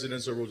 the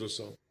residents of Roseau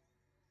South.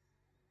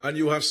 And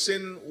you have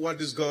seen what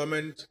this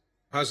government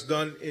has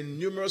done in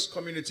numerous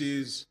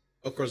communities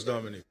across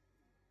Dominic.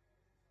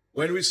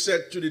 When we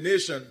said to the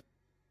nation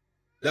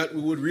that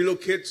we would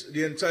relocate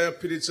the entire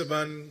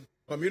Piditsaban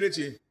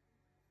community,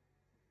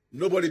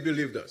 nobody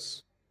believed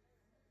us,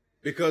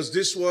 because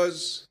this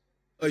was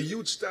a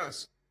huge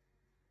task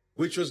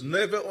which was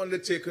never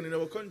undertaken in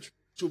our country.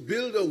 To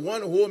build a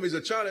one home is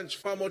a challenge,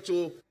 far more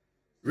to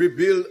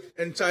rebuild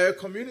entire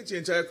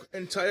communities.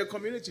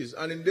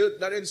 And in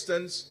that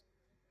instance,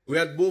 we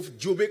had both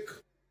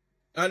Jubic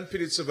and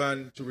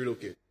Piditsaban to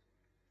relocate.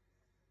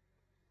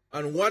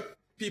 And what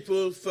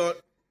people thought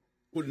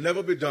could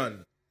never be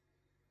done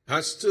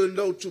has turned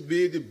out to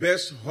be the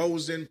best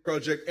housing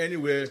project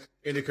anywhere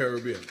in the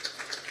Caribbean.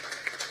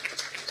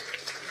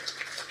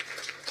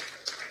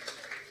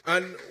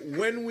 And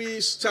when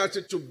we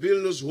started to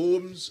build those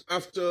homes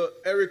after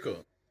Erica,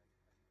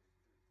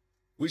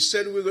 we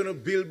said we're going to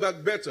build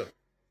back better.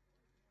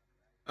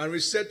 And we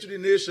said to the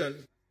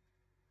nation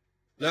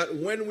that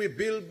when we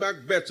build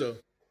back better,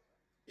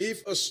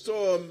 if a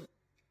storm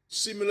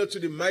similar to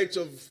the might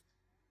of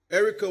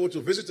Erica were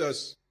to visit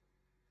us,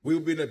 we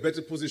will be in a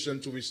better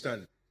position to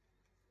withstand.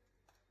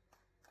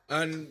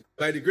 And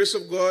by the grace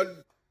of God,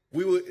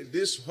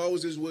 these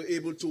houses were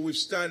able to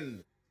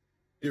withstand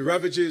the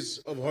ravages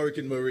of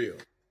Hurricane Maria.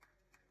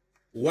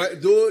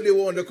 Though they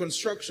were under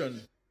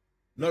construction,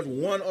 not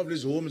one of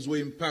these homes were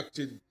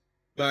impacted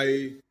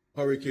by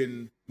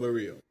Hurricane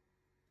Maria.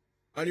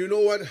 And you know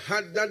what?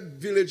 Had that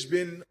village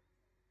been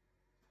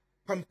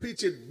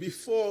completed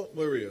before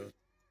Maria,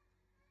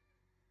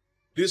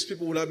 these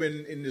people would have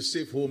been in the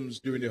safe homes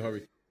during the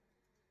hurricane.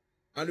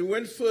 And we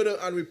went further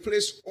and we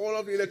placed all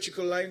of the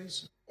electrical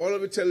lines, all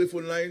of the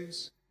telephone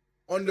lines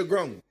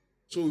underground.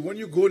 So when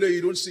you go there,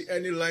 you don't see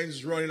any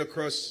lines running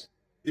across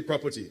the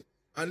property.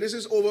 And this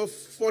is over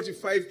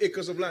 45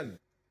 acres of land.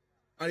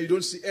 And you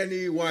don't see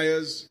any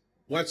wires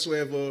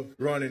whatsoever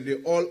running.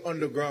 They're all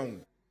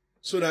underground,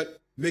 so that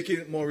making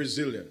it more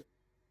resilient.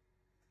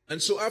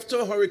 And so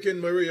after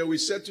Hurricane Maria, we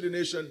said to the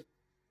nation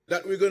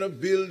that we're going to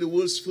build the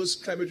world's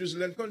first climate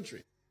resilient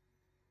country.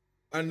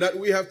 And that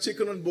we have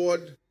taken on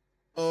board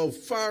a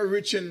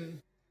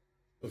far-reaching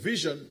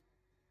vision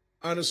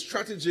and a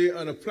strategy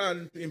and a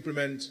plan to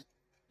implement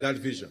that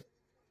vision.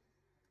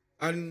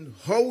 And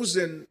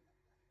housing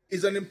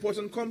is an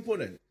important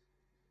component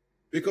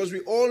because we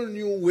all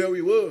knew where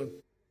we were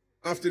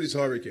after this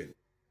hurricane.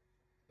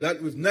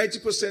 That with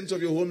 90%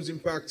 of your homes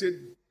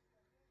impacted,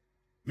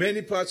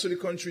 many parts of the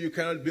country you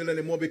cannot build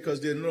anymore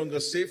because they're no longer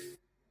safe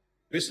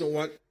based on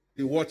what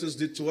the waters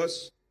did to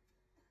us.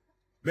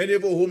 Many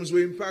of our homes were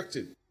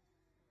impacted.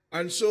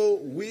 And so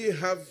we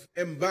have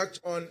embarked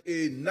on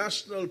a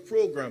national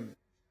program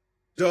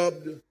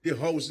dubbed the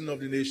Housing of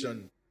the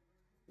Nation,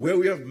 where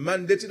we have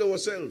mandated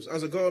ourselves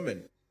as a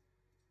government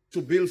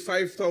to build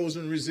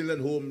 5,000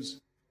 resilient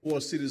homes for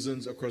our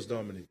citizens across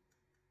Dominic.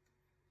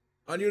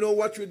 And you know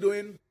what we're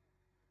doing?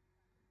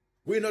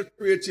 We're not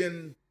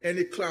creating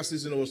any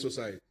classes in our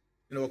society,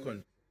 in our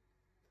country.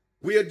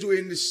 We are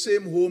doing the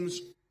same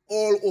homes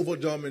all over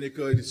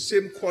Dominica, the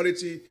same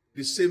quality,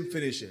 the same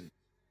finishing.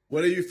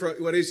 Whether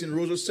it's in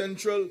Roseau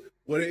Central,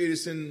 whether it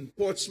is in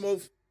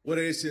Portsmouth,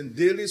 whether it's in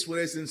Dalis,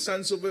 whether it's in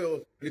Sansoville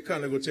or the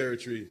Canago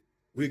territory,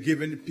 we're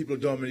giving the people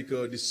of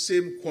Dominica the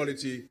same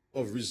quality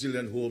of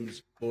resilient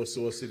homes for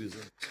our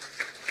citizens.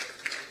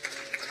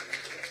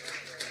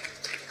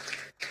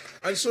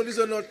 And so these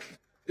are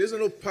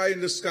no pie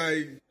in the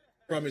sky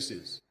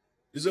promises.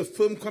 These are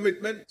firm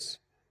commitments,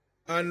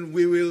 and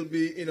we will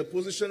be in a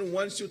position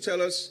once you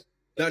tell us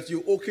that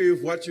you're okay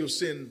with what you've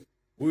seen,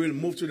 we will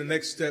move to the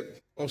next step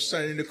of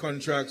signing the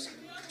contracts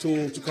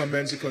to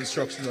commence the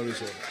construction of this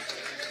home.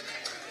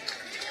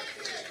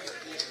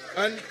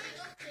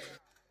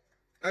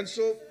 And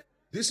so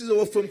this is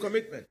our firm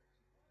commitment.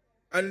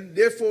 And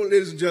therefore,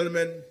 ladies and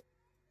gentlemen,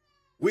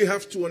 we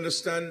have to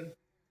understand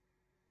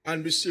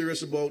and be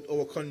serious about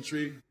our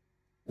country,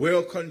 where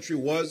our country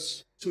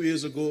was 2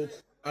 years ago,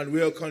 and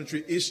where our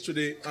country is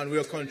today, and where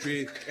our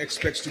country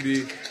expects to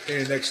be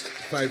in the next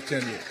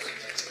 5-10 years.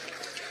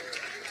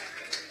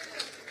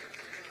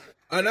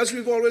 And as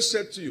we've always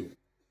said to you,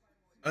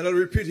 and I'll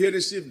repeat here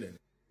this evening,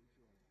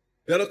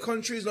 that our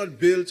country is not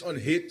built on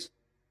hate.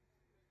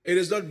 It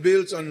is not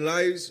built on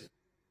lies.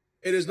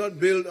 It is not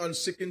built on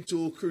seeking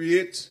to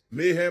create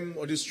mayhem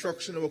or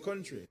destruction of a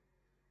country.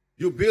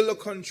 You build a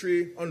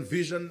country on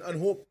vision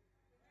and hope.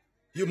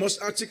 You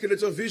must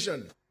articulate a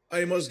vision,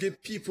 and you must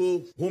give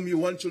people whom you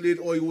want to lead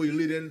or you will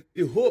lead in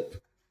the hope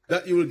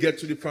that you will get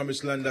to the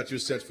promised land that you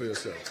set for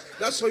yourself.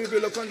 That's how you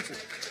build a country.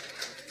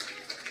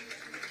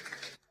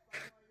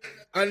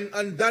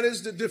 And that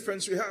is the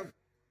difference we have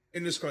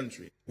in this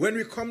country. When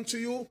we come to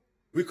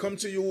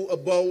you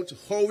about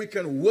how we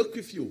can work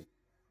with you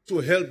to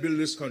help build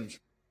this country.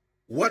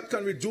 What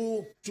can we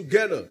do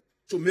together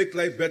to make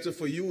life better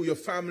for you, your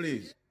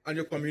families, and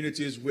your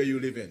communities where you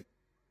live in?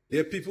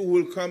 There are people who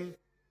will come,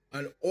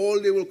 and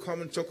all they will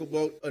come and talk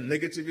about are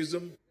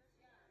negativism,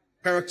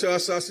 character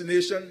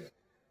assassination.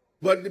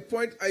 But the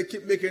point I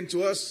keep making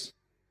to us,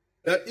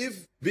 that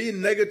if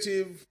being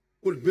negative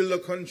could build a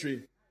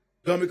country,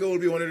 Dominica will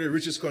be one of the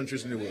richest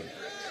countries in the world.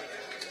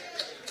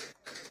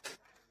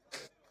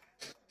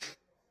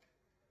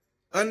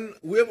 And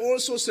we have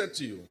also said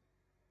to you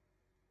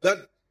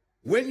that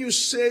when you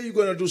say you're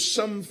going to do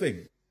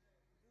something,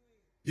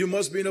 you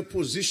must be in a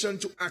position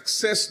to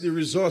access the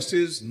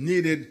resources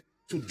needed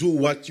to do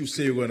what you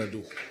say you're going to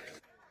do.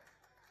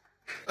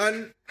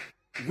 And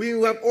we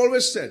have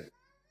always said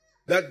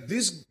that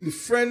the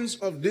friends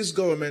of this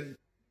government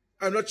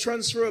are not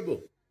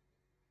transferable.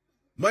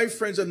 My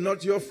friends are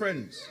not your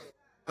friends,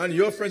 and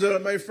your friends are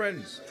not my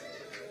friends.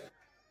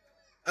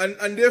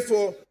 And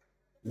therefore,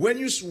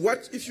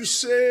 if you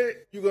say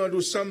you're going to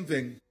do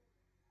something,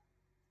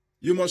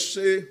 you must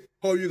say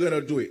how you're going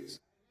to do it.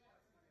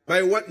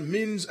 By what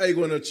means are you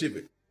going to achieve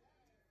it?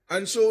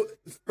 And so,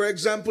 for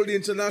example, the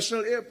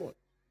international airport.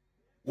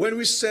 When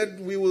we said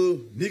we were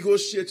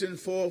negotiating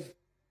for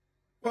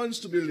funds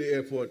to build the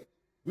airport,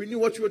 we knew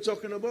what we were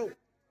talking about.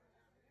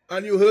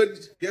 And you heard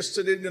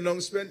yesterday in the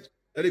announcement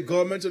that the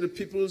government of the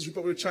People's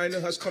Republic of China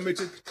has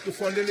committed to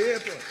funding the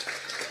airport.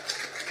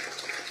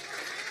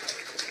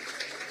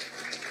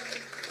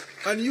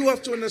 And you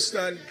have to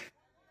understand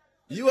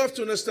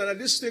that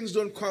these things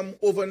don't come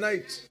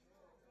overnight.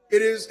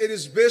 It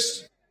is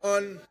based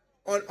on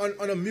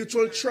a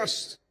mutual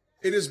trust.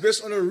 It is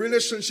based on a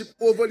relationship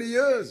over the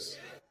years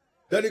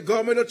that the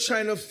government of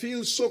China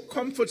feels so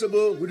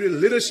comfortable with the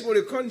leadership of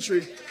the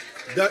country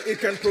that it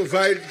can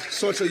provide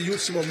such a huge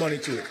sum of money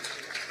to it.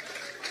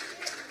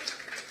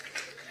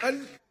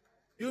 And,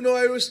 you know,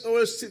 I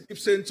always keep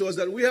saying to us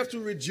that we have to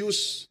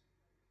reduce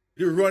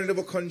the running of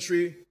a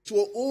country to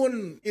our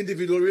own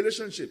individual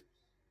relationship.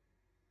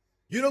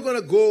 You're not going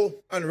to go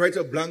and write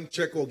a blank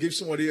check or give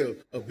somebody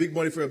a big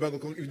money for a bank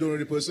account if you don't know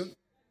the person.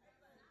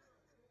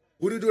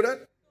 Would you do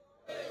that?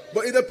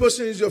 But if that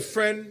person is your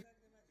friend,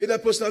 if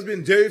that person has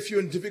been there with you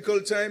in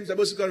difficult times, that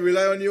person can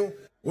rely on you.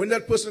 When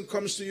that person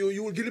comes to you,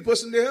 you will give the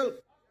person the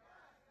help.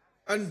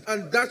 And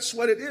that's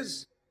what it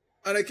is.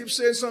 And I keep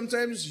saying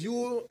sometimes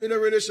you in a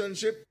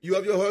relationship, you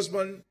have your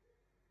husband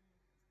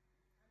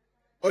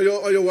or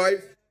your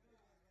wife.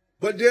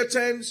 But there are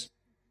times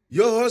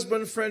your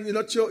husband friend, you're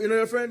not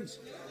your friends.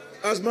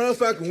 As a matter of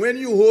fact, when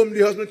you home,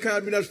 the husband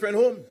can't be that friend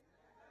home.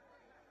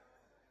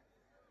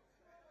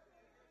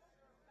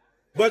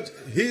 But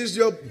he's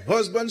your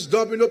husband's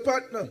domino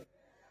partner.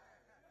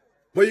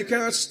 But you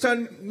cannot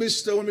stand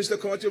Mr. when Mr.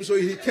 comes to him, so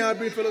he can't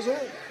bring fellas home.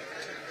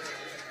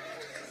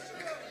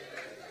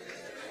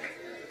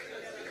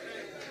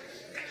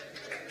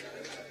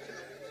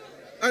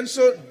 And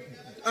so,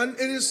 and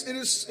it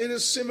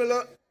is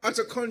similar at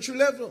a country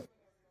level.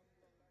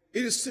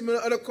 It is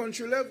similar at a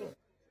country level.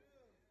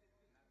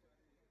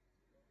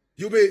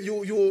 You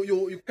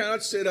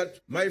cannot say that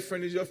my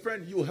friend is your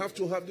friend. You have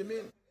to have them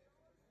in.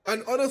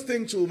 Another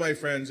thing too, my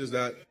friends, is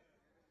that,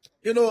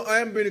 I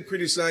am being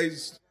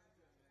criticized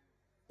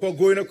for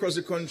going across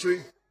the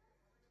country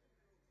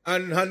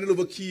and handing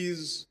over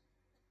keys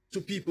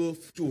to people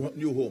to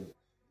new home.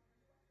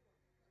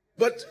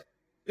 But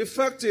the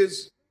fact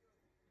is,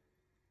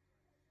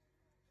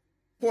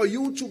 for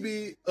you to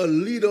be a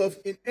leader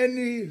in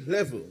any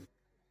level,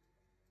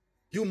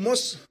 you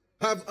must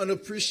have an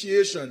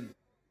appreciation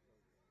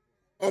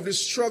of the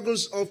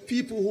struggles of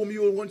people whom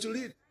you will want to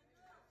lead.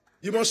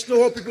 You must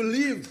know how people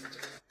live.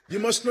 You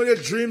must know their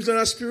dreams and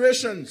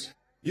aspirations.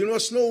 You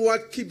must know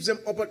what keeps them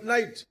up at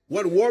night,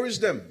 what worries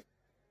them.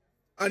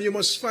 And you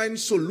must find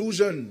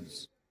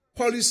solutions,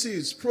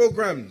 policies,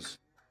 programs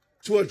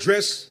to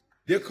address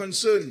their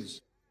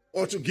concerns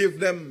or to give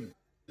them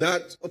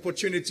that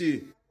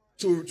opportunity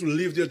to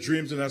live their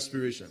dreams and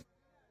aspirations.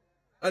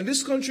 And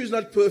this country is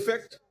not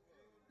perfect.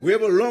 We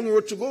have a long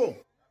road to go.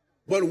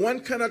 But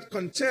one cannot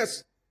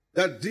contest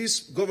that this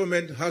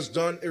government has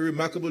done a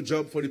remarkable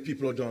job for the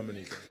people of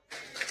Dominica.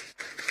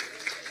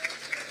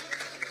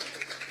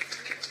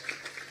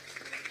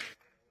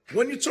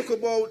 When you talk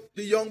about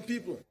the young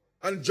people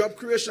and job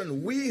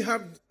creation, we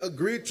have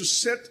agreed to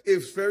set a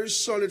very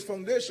solid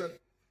foundation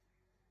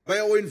by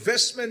our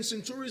investments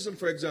in tourism,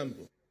 for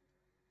example,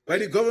 by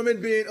the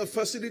government being a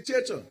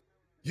facilitator,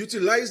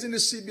 utilizing the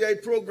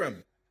CBI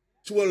program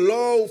to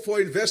allow for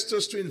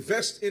investors to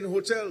invest in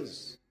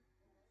hotels.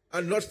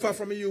 And not far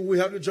from you, we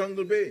have the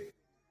Jungle Bay.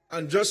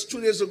 And just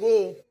 2 days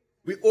ago,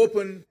 we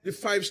opened the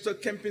 5-star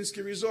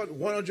Kempinski Resort,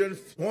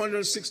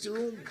 160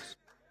 rooms.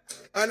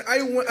 And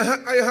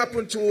I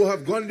happen to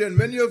have gone there, and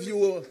many of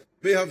you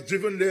may have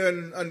driven there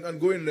and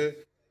going there.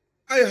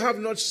 I have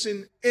not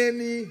seen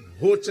any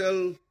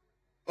hotel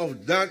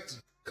of that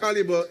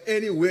caliber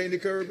anywhere in the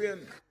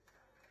Caribbean.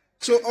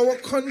 So our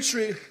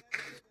country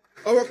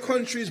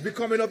is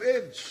becoming of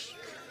age.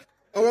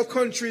 Our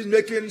country is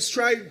making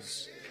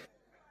strides.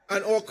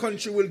 And our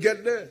country will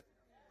get there.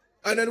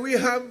 And then we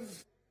have,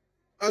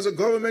 as a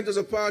government, as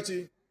a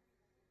party,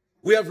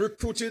 we have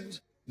recruited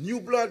new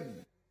blood,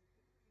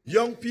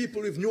 young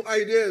people with new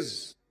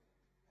ideas,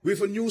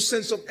 with a new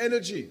sense of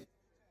energy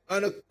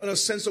and a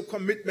sense of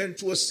commitment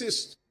to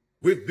assist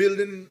with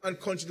building and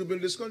continue to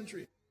build this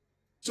country.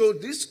 So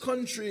this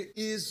country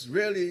is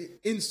really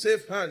in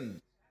safe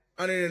hands.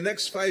 And in the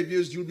next 5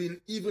 years, you'll be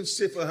in even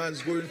safer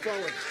hands going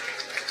forward.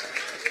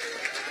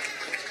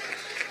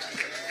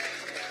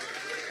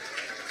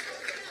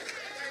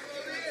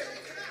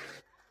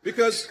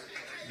 Because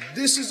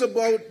this is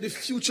about the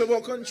future of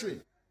our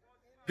country.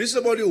 This is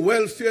about the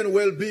welfare and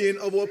well-being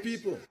of our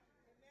people.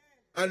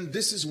 And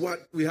this is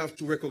what we have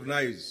to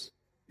recognize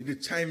in the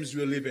times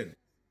we're living.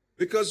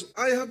 Because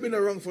I have been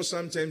around for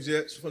some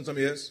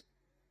years,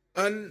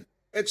 and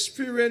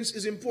experience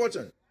is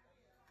important.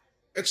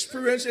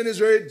 Experience in these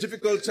very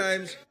difficult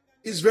times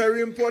is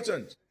very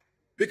important.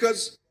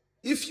 Because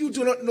if you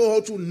do not know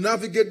how to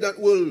navigate that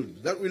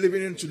world that we're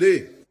living in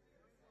today,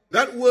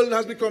 that world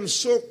has become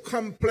so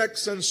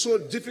complex and so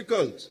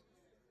difficult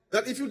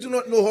that if you do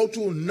not know how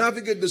to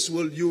navigate this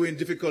world, you're in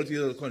difficulty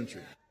as a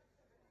country.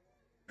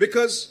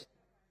 Because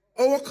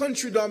our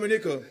country,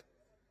 Dominica,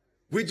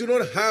 we do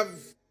not have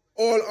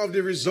all of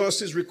the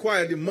resources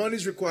required, the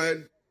monies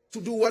required to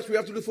do what we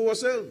have to do for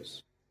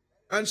ourselves.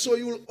 And so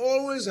you will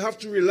always have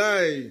to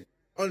rely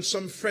on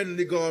some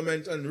friendly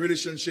government and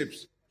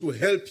relationships to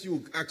help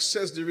you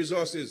access the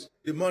resources,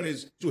 the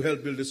monies to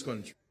help build this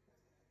country.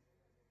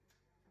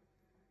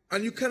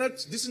 And you cannot,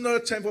 this is not a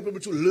time for people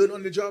to learn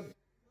on the job.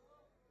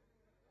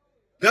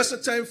 That's a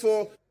time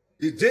for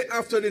the day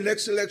after the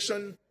next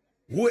election,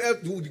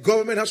 the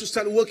government has to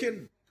start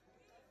working.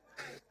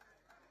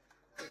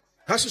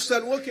 Has to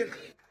start working.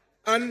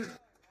 And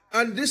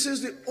this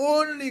is the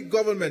only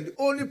government,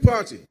 the only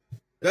party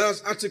that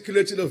has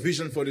articulated a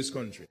vision for this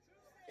country.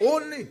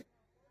 Only.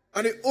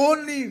 And the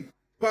only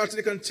party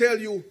that can tell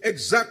you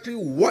exactly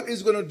what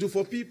it's going to do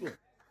for people.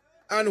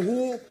 And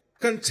who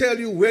can tell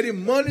you where the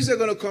monies are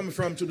going to come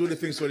from to do the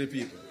things for the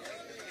people.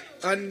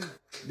 And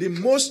the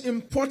most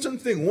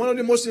important thing, one of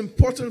the most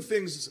important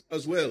things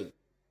as well,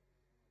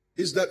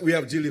 is that we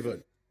have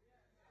delivered.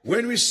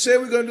 When we say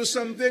we're going to do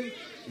something,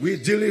 we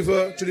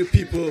deliver to the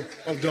people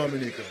of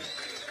Dominica.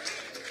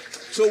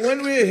 So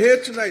when we're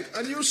here tonight,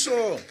 and you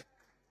saw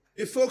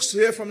the folks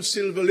here from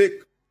Silver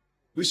Lake,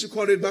 we should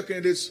call it back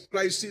in this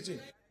Fly City.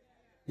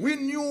 We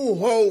knew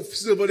how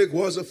Silver Lake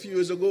was a few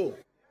years ago.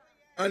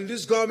 And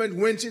this government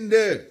went in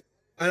there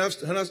and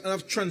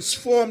have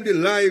transformed the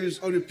lives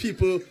of the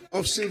people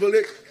of Silver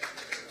Lake.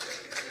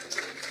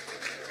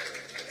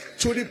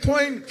 To the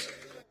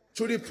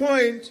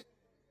point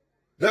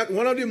that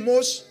one of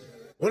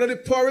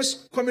the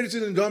poorest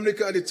communities in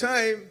Dominica at the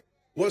time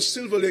was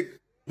Silver Lake,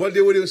 but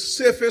they were the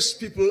safest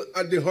people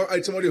at the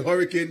time of the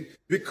hurricane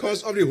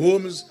because of the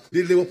homes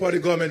the Labour Party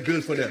government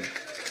built for them.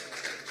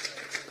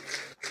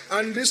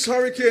 And this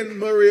Hurricane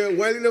Maria,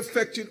 while it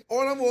affected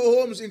all of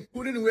our homes,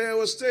 including where I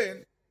was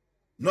staying,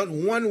 not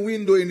one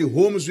window in the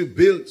homes we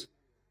built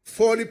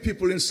for the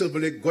people in Silver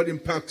Lake got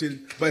impacted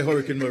by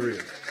Hurricane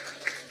Maria.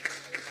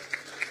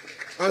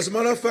 As a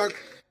matter of fact,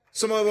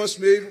 some of us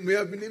may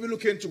have been even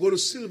looking to go to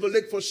Silver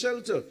Lake for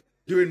shelter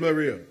during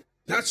Maria.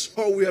 That's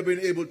how we have been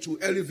able to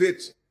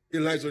elevate the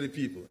lives of the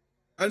people.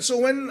 And so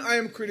when I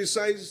am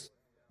criticized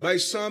by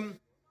some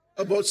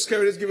about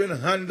scared giving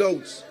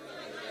handouts,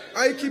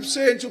 I keep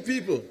saying to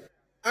people,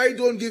 I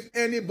don't give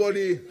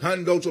anybody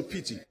handout or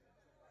pity.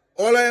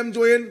 All I am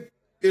doing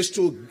is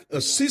to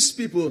assist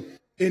people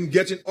in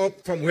getting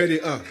up from where they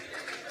are.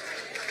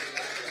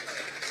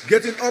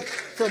 Getting up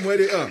from where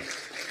they are.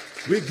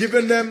 We're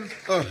giving them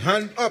a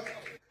hand up,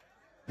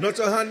 not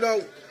a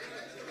handout.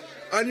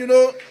 And you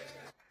know,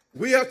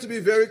 we have to be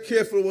very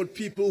careful about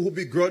people who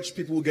begrudge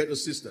people who get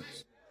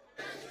assistance.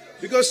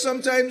 Because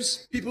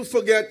sometimes people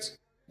forget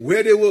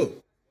where they were.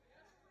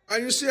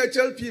 And you see, I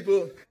tell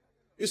people,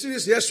 you see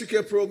this Yes We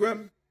Care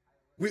program,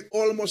 we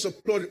almost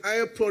applaud it. I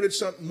applaud it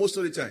most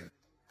of the time.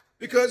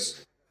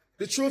 Because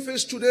the truth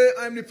is, today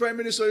I'm the Prime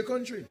Minister of the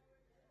country.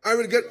 I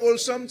will get old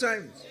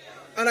sometimes.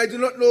 And I do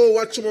not know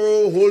what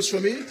tomorrow holds for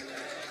me.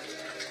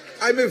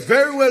 I may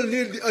very well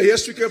need a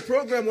Yes We Care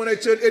program when I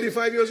turn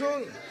 85 years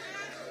old.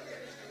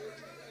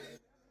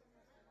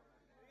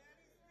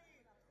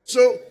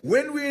 So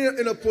when we're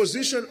in a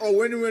position or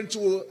when we want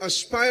to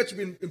aspire to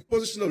be in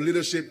position of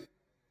leadership,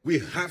 we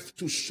have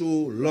to show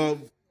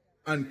love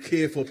and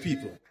care for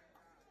people.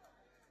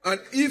 And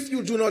if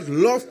you do not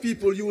love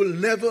people, you will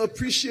never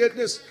appreciate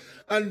this.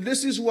 And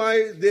this is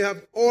why they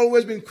have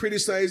always been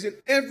criticizing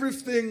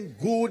everything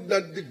good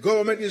that the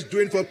government is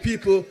doing for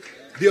people.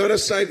 The other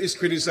side is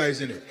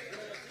criticizing it.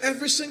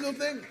 Every single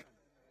thing.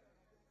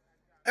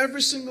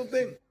 Every single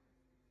thing.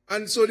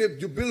 And so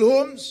you build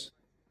homes,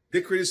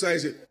 they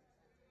criticize it.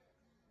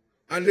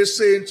 And they're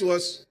saying to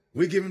us,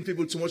 we're giving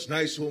people too much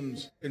nice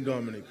homes in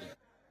Dominica.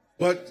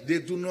 But they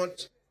do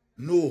not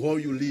know how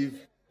you live.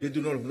 They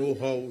do not know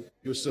how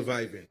you're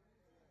surviving.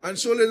 And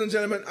so, ladies and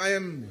gentlemen, I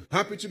am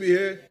happy to be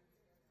here.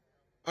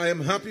 I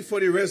am happy for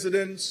the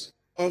residents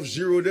of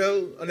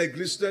Girondel and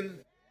Egliston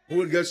who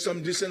will get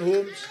some decent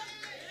homes.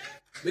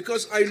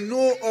 Because I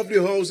know of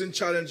the housing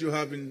challenge you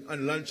have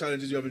and land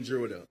challenges you have in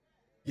Girondel.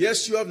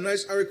 Yes, you have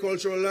nice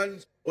agricultural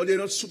land, but they're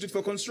not suited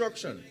for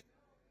construction.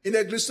 In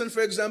Egliston,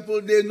 for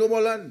example, there's no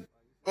more land.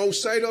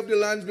 Outside of the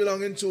land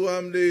belonging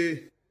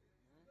to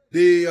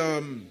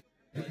the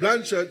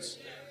Blanchards,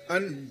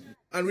 and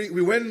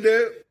we went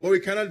there, but we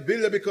cannot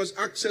build there because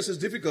access is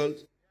difficult.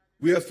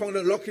 We have found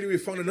that luckily we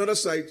found another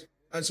site,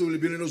 and so we're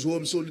building those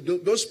homes. So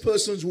those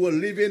persons who are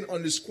living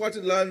on the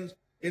squatted land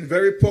in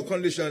very poor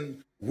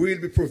condition will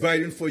be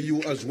providing for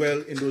you as well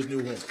in those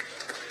new homes.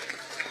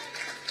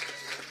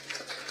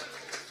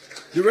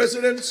 The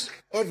residents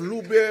of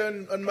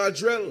Loubaix and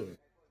Madrel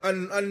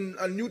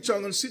and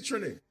Newtown and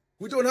Citrone,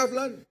 we don't have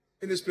land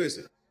in these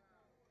places.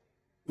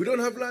 We don't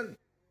have land.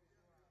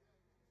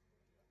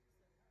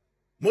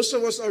 Most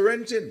of us are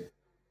renting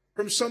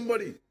from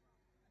somebody.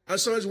 And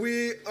sometimes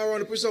we are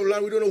on a piece of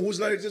land, we don't know whose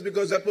land it is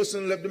because that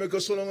person left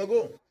Jamaica so long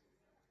ago.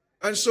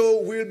 And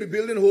so we'll be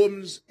building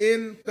homes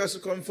in Castle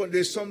Comfort.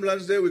 There's some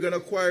lands there, we're going to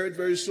acquire it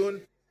very soon.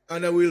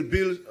 And then we'll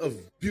build a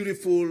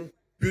beautiful,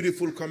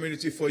 beautiful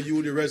community for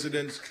you, the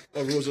residents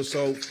of Roseau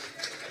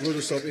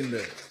South in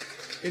there.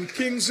 In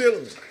Kings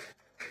Hill,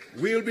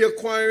 we'll be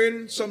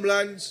acquiring some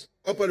lands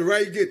up at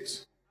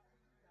Reigate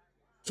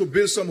to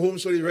build some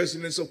homes for the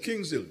residents of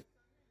Kings Hill.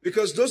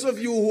 Because those of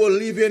you who are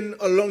living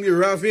along the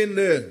ravine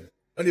there,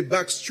 on the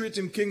back street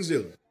in Kings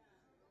Hill,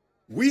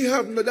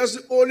 that's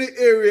the only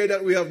area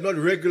that we have not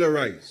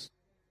regularized.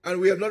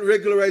 And we have not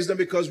regularized them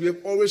because we have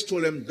always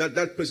told them that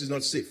that place is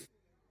not safe.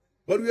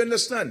 But we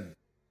understand,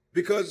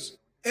 because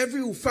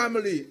every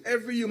family,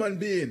 every human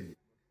being,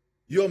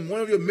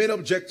 one of your main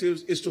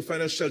objectives is to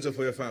find a shelter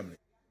for your family.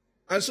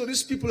 And so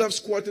these people have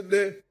squatted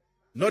there,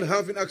 not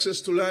having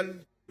access to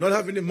land, not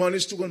having the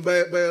monies to go and buy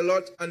a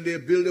lot, and they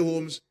build the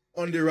homes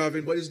on the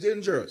ravine, but it's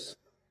dangerous.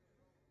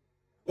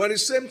 But at the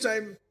same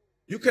time,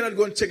 you cannot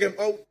go and take them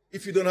out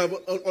if you don't have an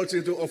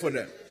alternative to offer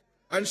them.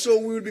 And so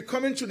we will be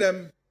coming to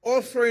them,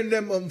 offering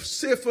them a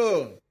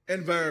safer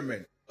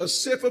environment, a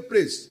safer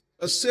place,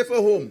 a safer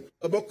home,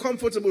 a more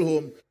comfortable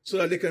home, so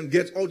that they can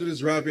get out of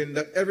this ravine,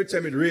 that every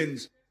time it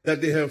rains,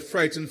 that they have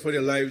frightened for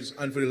their lives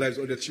and for the lives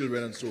of their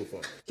children and so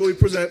forth. So we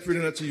present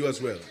that to you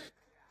as well.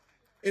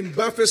 In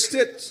Bath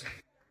State,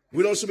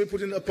 we'll also be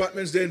putting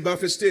apartments there in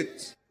Bath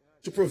State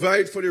to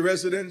provide for the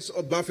residents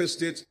of Bath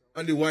State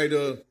and the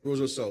wider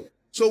Roseau South.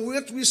 So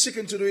what we're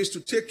seeking to do is to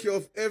take care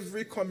of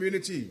every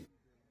community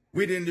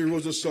within the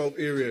Roseau South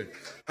area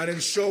and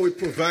ensure we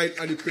provide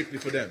adequately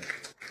for them.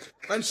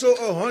 And so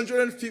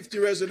 150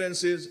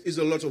 residences is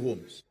a lot of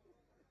homes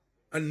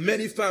and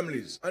many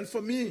families. And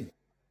for me,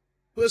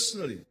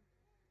 personally,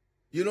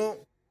 You know,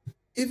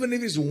 even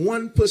if it's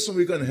one person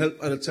we can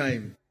help at a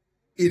time,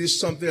 it is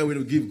something that we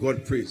will give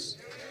God praise.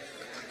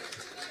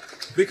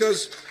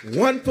 Because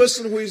one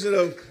person who is in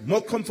a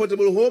more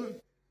comfortable home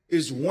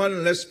is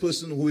one less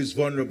person who is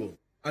vulnerable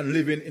and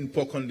living in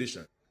poor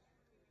condition.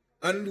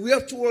 And we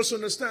have to also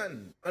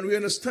understand, and we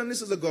understand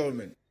this as a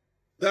government,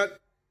 that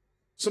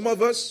some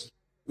of us,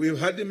 we've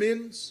had the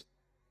means,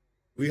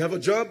 we have a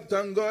job,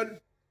 thank God,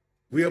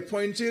 we are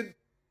appointed,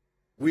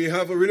 we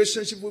have a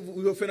relationship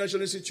with a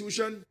financial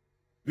institution,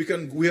 we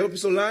have a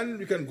piece of land,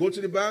 we can go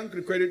to the bank,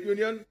 the credit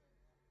union,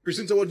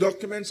 present our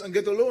documents and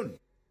get a loan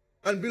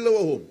and build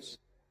our homes.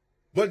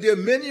 But there are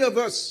many of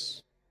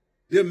us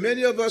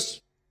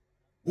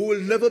who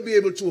will never be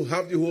able to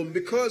have the home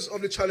because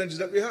of the challenges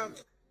that we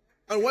have.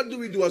 And what do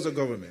we do as a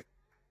government?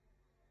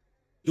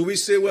 Do we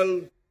say,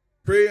 well,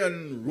 pray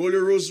and roll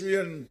your rosary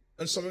and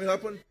something will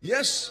happen?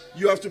 Yes,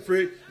 you have to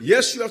pray.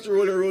 Yes, you have to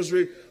roll your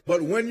rosary.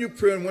 But when you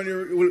pray and when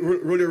you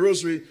roll your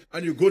rosary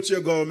and you go to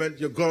your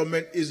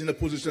government is in a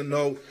position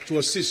now to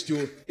assist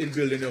you in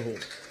building your home.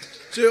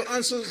 So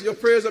your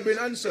prayers have been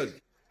answered.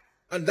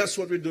 And that's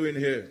what we're doing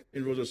here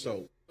in Roseau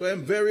South. So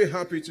I'm very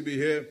happy to be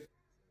here.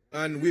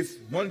 And with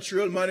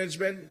Montreal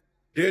management,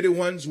 they're the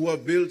ones who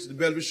have built the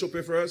Bellevue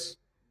Chopper for us.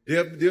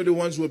 They're the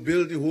ones who have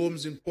built the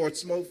homes in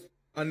Portsmouth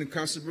and in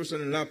Castlebruce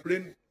and in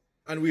Lapland.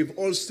 And we've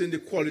all seen the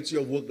quality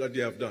of work that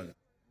they have done.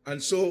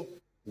 And so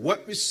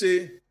what we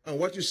say and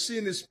what you see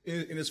in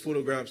these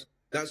photographs,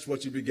 that's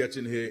what you'll be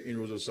getting here in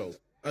Roseau South.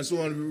 And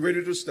so I'm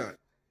ready to start.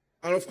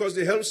 And of course,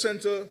 the health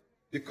center,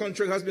 the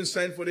contract has been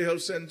signed for the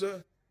health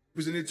center.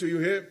 Presented to you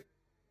here.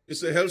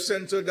 It's a health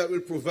center that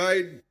will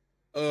provide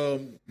a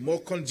more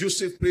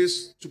conducive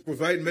place to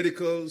provide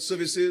medical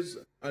services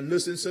and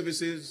nursing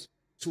services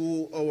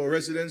to our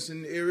residents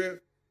in the area.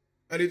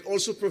 And it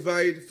also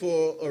provides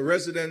for a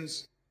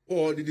residence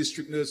for the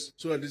district nurse,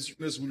 so that the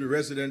district nurse will be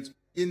resident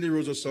in the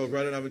Roseau South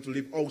rather than having to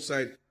live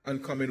outside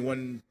and come in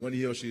when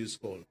he or she is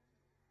called.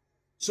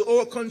 So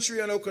our country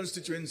and our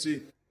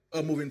constituency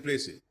are moving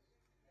places.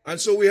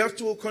 And so we have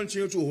to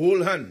continue to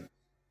hold hands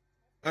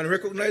and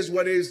recognize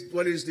what is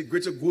the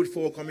greater good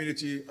for our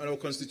community and our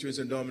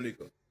constituency in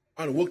Dominica,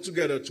 and work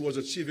together towards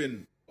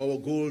achieving our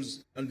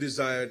goals and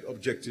desired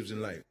objectives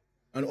in life.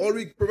 And all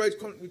we can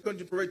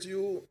provide to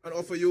you and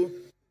offer you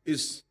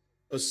is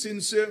a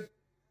sincere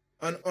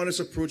and honest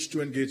approach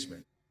to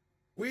engagement.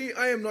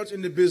 I am not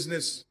in the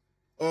business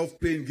of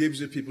playing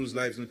games with people's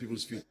lives and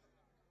people's future.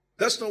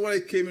 That's not what I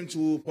came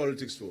into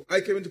politics for.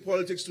 I came into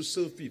politics to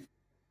serve people.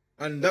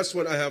 And that's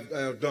what I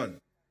have done.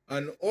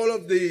 And all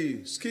of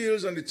the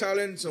skills and the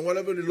talents and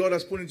whatever the Lord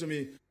has put into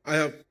me, I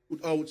have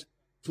put out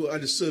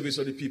at the service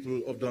of the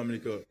people of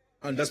Dominica.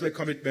 And that's my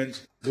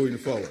commitment going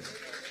forward.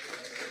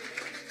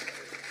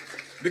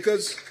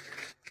 Because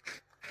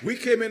we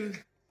came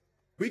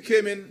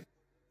in,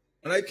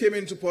 and I came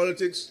into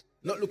politics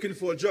not looking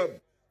for a job.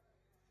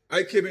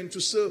 I came in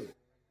to serve.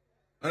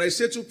 And I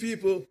say to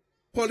people,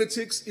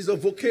 politics is a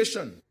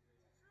vocation.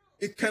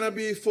 It cannot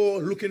be for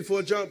looking for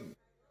a job.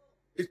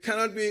 It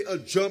cannot be a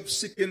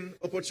job-seeking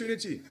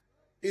opportunity.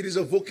 It is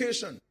a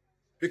vocation.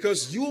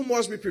 Because you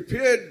must be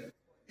prepared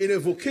in a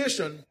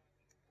vocation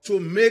to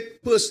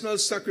make personal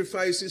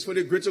sacrifices for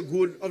the greater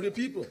good of the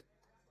people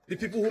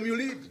whom you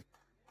lead.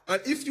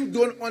 And if you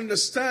don't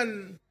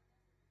understand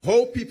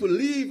how people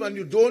live and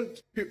you're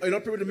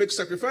not prepared to make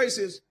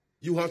sacrifices,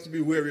 you have to be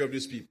wary of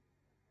these people.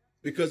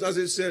 Because as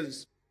it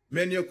says,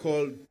 many are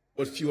called,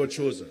 but few are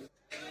chosen.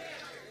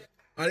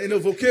 And in a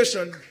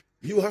vocation,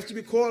 you have to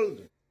be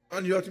called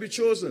and you have to be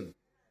chosen.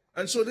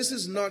 And so this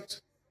is not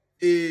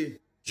a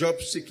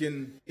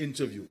job-seeking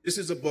interview. This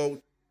is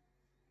about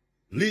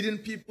leading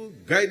people,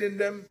 guiding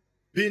them,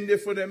 being there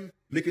for them,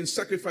 making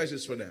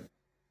sacrifices for them.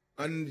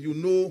 And you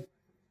know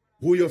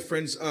who your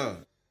friends are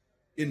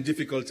in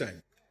difficult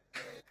times.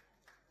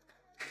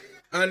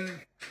 And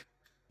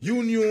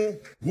you knew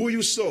who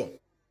you saw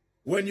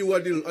when you were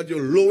at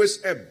your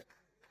lowest ebb.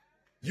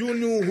 You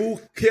knew who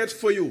cared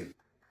for you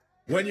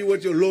when you were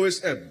at your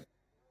lowest ebb.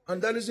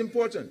 And that is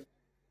important.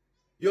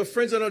 Your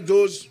friends are not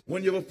those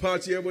when you have a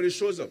party, everybody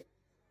shows up.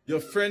 Your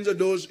friends are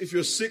those, if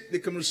you're sick, they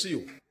come to see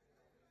you.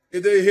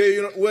 If they hear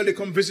you're not well, they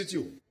come visit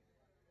you.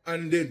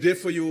 And they're there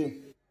for you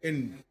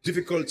in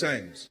difficult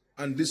times.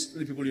 And these are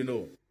the people you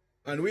know.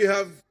 And we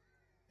have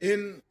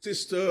in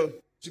Sister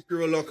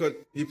Shakira Lockhart,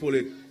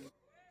 Hippolyte,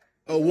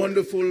 a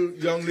wonderful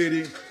young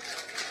lady.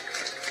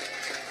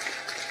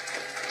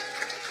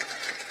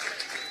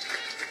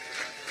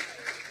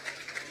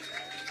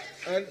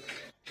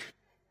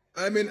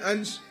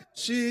 And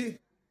she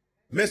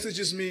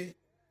messages me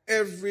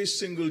every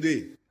single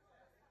day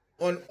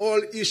on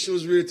all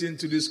issues relating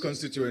to this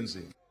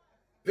constituency.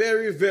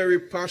 Very, very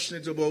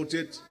passionate about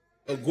it,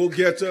 a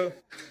go-getter,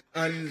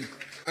 and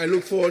I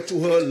look forward to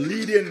her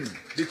leading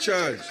the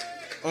charge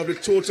of the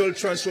total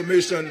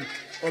transformation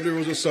of the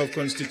Roseau South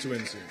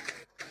constituency.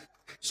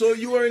 So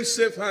you are in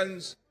safe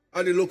hands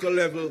at the local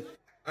level,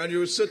 and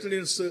you're certainly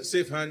in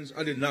safe hands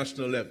at the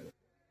national level.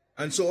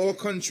 And so our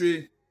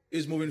country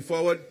is moving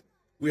forward.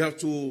 We have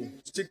to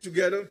stick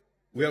together.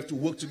 We have to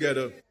work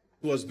together.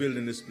 towards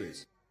building this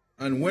place.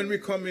 And when we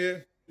come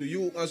here, to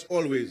you, as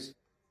always,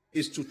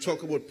 is to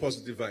talk about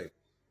positive vibe.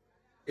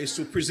 Is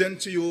to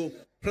present to you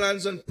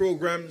plans and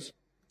programs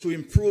to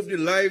improve the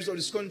lives of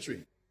this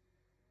country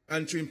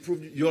and to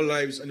improve your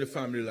lives and your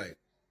family life.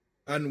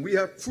 And we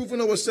have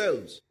proven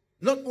ourselves,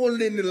 not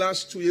only in the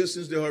last 2 years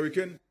since the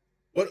hurricane,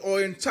 but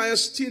our entire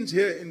stint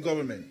here in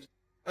government.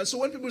 And so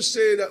when people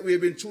say that we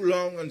have been too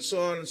long and so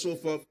on and so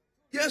forth,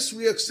 yes,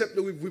 we accept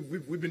that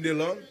we've been there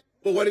long,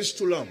 but what is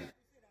too long?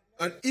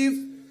 And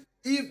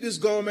if this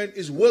government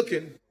is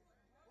working,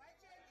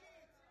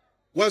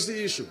 what's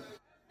the issue?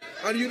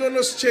 And you don't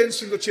just change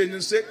single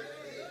changing sake.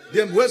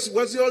 Then what's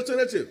the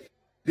alternative?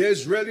 There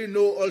is really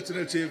no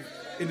alternative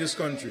in this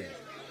country.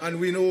 And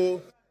we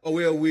know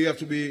where we have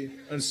to be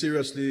and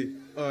seriously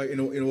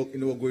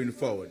going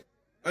forward.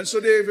 And so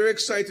they're very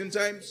exciting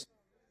times.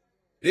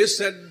 They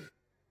said,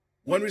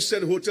 when we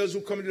said hotels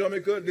will come in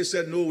Dominica, they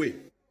said no way.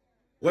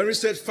 When we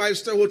said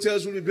 5-star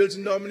hotels will be built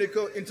in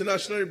Dominica,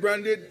 internationally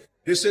branded,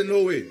 they said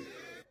no way.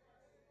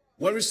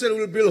 When we said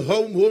we'll build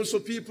homes for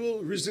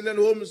people, resilient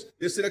homes,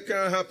 they said that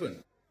can't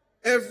happen.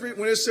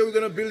 When they say we're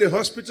going to build a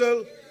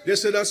hospital, they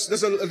said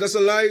that's a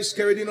lie. It's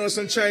carried in on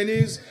some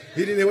Chinese.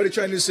 He didn't hear what the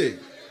Chinese say.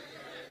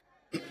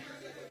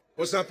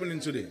 What's happening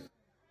today?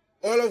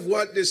 All of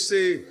what they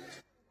say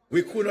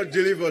we could not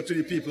deliver to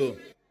the people,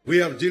 we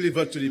have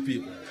delivered to the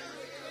people.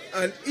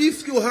 And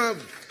if you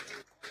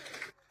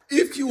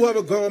have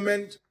a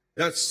government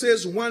that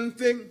says one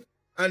thing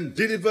and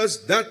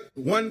delivers that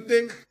one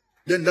thing,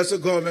 then that's a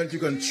government you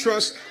can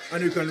trust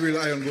and you can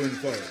rely on going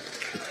forward.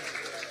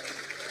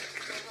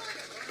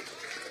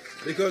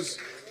 Because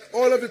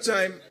all of the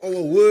time,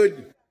 our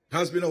word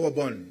has been our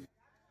bond.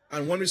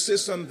 And when we say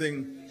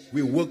something,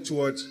 we work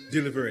towards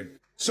delivering.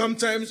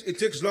 Sometimes it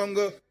takes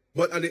longer,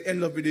 but at the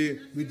end of the day,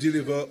 we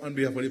deliver on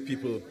behalf of the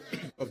people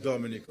of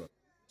Dominica.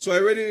 So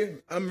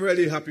I'm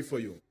really happy for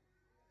you.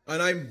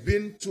 And I've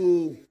been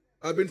through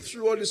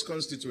all this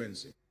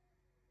constituency.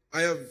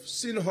 I have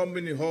seen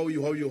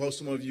how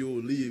some of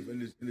you live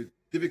in the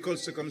difficult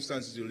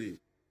circumstances you live.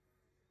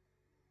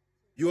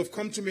 You have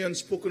come to me and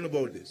spoken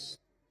about this.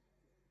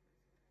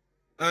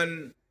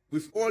 And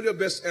with all your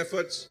best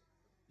efforts,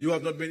 you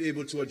have not been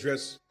able to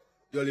address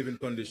your living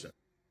condition.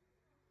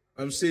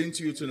 I'm saying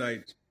to you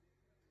tonight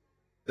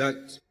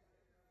that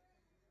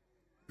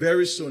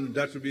very soon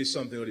that will be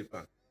something of the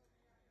past.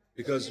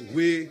 Because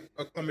we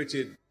are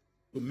committed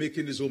to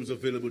making these homes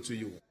available to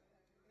you.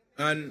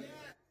 And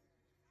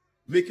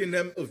making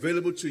them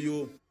available to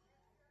you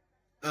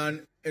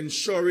and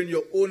ensuring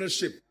your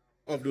ownership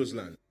of those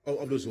land,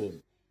 of those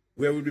homes,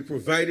 where we'll be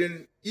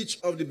providing each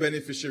of the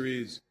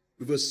beneficiaries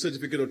with a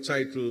certificate of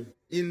title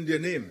in their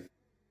name,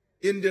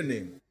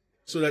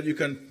 so that you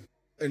can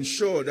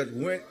ensure that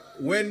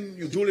when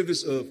you do leave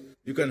this earth,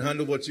 you can hand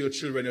over to your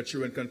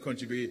children can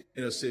contribute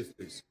in a safe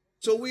place.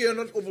 So we are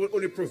not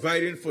only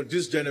providing for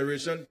this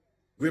generation,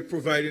 we're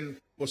providing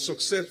for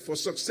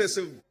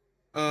successive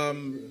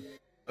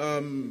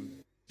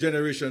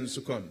generations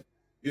to come,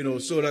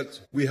 so that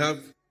we have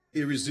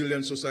a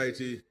resilient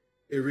society,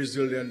 a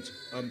resilient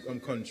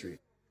country.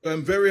 So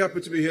I'm very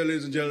happy to be here,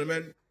 ladies and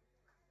gentlemen.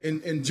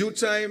 In due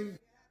time,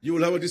 you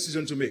will have a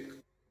decision to make.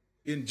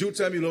 In due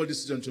time, you'll have a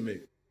decision to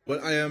make.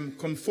 But I am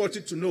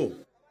comforted to know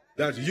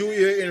that you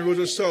here in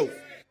Roseau South,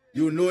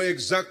 you know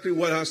exactly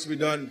what has to be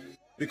done,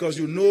 because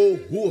you know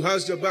who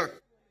has your back,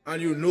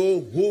 and you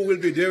know who will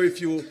be there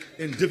with you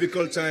in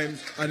difficult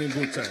times and in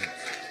good times.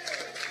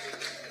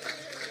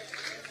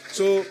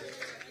 So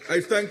I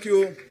thank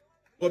you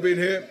for being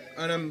here,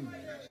 and I'm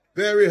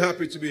very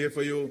happy to be here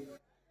for you.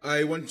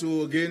 I want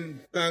to again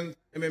thank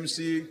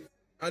MMC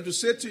and to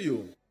say to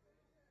you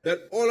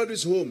that all of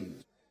these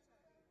homes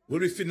will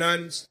be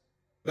financed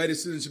by the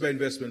Citizenship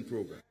Investment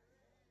Program.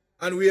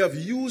 And we have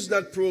used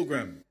that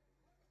program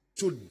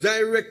to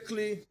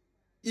directly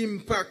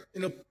impact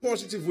in a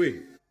positive way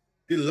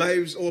the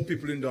lives of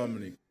people in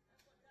Dominica.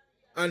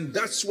 And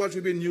that's what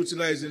we've been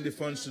utilizing the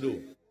funds to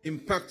do,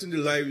 impacting the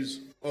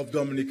lives of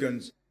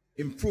Dominicans,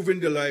 improving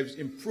their lives,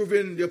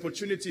 improving the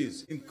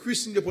opportunities,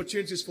 increasing the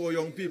opportunities for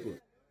young people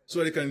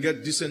so they can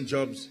get decent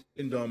jobs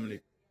in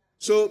Dominica.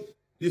 So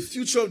the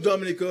future of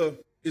Dominica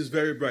is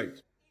very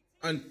bright.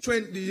 And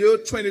the year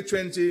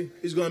 2020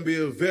 is going to be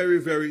a very,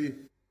 very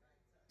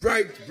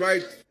bright,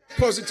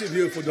 positive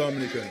year for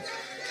Dominicans.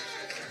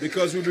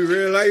 Because we'll be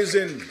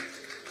realizing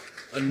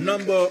a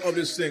number of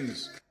these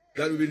things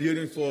that we've been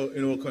yearning for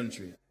in our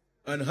country.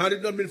 And had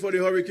it not been for the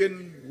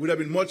hurricane, it would have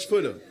been much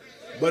further.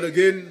 But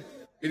again,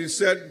 it is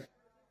said,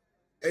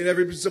 in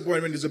every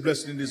disappointment is a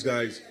blessing in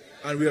disguise.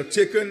 And we have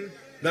taken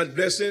that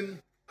blessing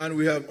and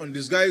we have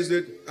undisguised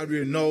it, and we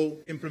are now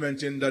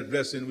implementing that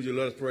blessing which the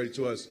Lord has provided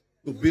to us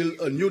to build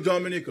a new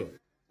Dominica,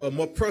 a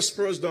more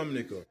prosperous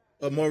Dominica,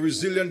 a more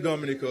resilient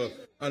Dominica,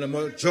 and a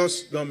more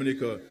just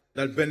Dominica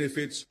that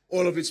benefits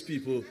all of its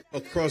people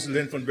across the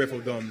length and breadth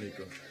of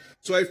Dominica.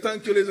 So I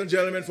thank you, ladies and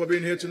gentlemen, for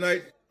being here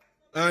tonight.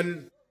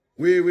 And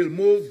we will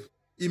move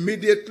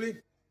immediately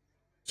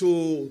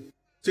to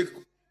take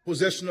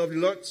possession of the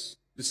lots,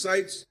 the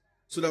sites,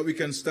 so that we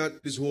can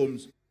start these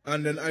homes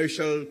and then I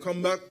shall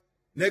come back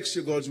next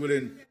year, God's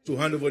willing, to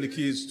hand over the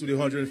keys to the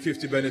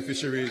 150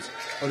 beneficiaries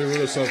of the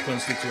Roseau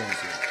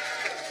constituency.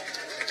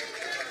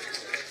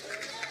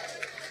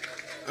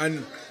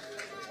 And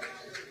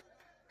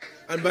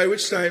by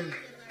which time,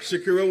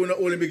 Shakira will not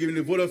only be giving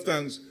the vote of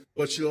thanks,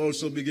 but she'll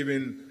also be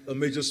giving a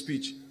major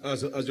speech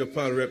as your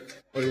pal rep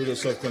of the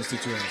Roseau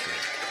constituency.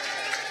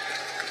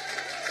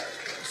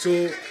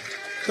 So,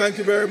 thank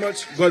you very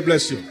much. God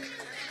bless you.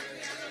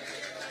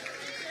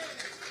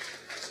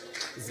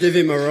 Let's give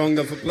him a round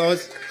of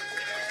applause.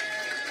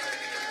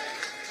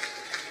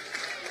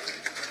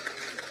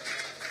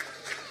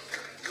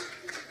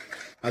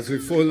 As we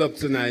fold up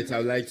tonight, I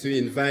would like to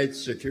invite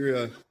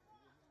Shakira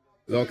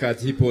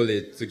Lockhart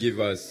Hippolyte to give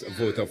us a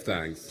vote of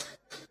thanks.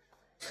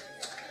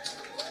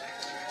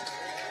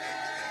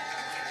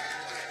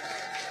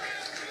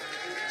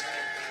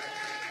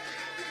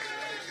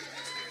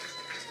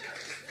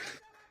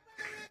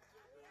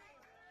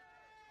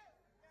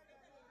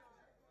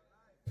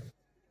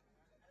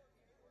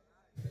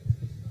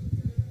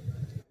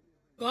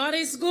 God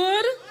is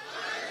good,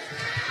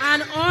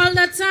 and all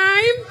the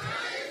time.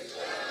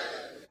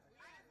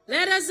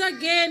 Let us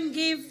again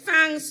give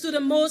thanks to the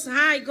Most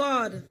High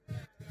God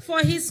for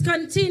his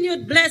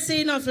continued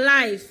blessing of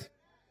life.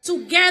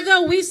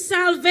 Together with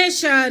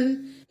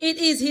salvation, it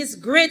is his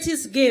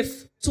greatest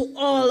gift to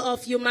all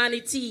of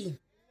humanity.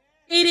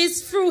 It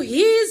is through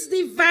his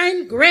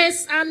divine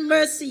grace and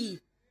mercy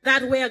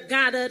that we are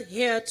gathered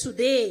here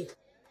today.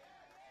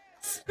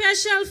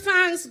 Special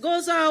thanks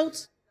goes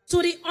out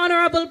to the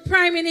Honorable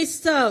Prime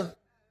Minister,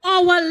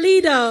 our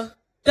leader,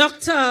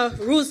 Dr.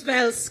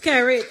 Roosevelt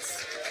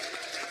Skerrit.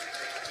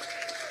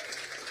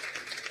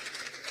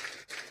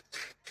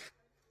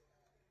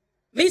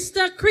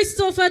 Mr.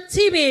 Christopher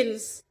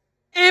Timmins,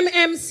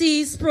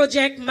 MMC's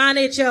project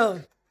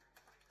manager.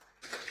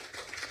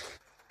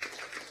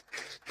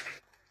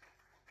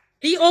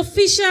 The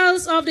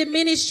officials of the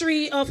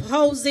Ministry of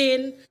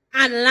Housing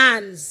and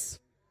Lands.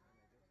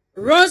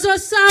 Roseau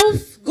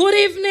South, good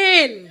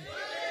evening.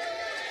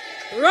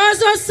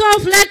 Roseau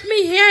South, let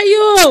me hear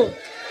you.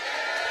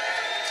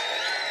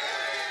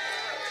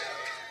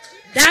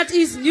 That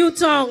is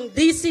Newtown.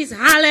 This is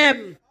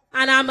Harlem,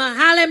 and I'm a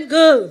Harlem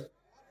girl.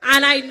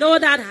 And I know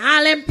that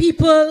Harlem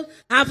people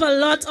have a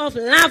lot of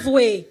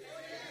leeway.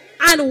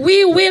 And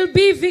we will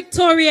be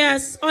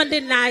victorious on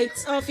the night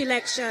of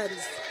elections.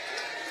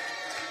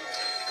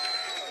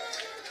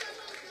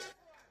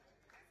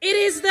 It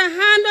is the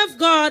hand of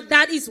God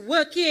that is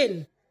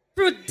working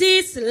through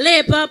this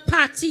Labour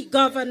Party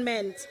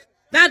government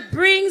that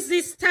brings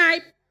this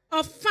type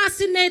of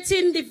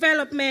fascinating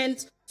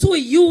development to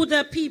you,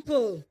 the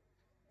people.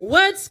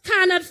 Words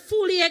cannot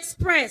fully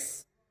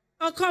express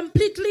or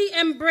completely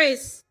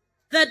embrace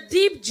the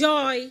deep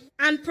joy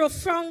and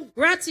profound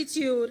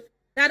gratitude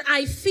that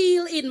I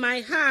feel in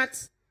my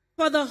heart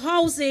for the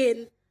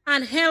housing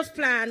and health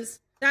plans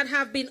that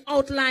have been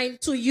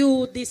outlined to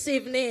you this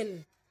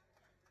evening.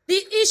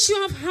 The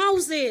issue of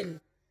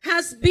housing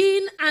has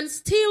been and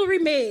still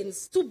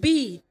remains to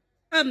be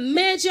a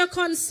major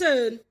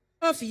concern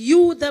of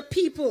you, the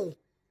people,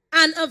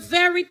 and a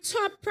very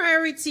top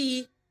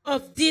priority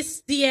of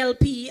this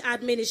DLP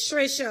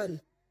administration.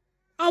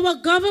 Our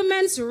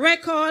government's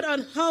record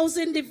on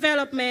housing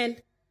development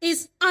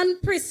is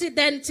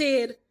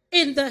unprecedented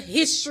in the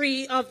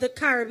history of the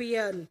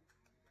Caribbean.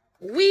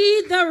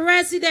 We, the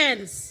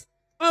residents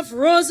of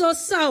Roseau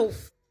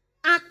South,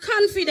 are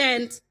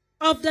confident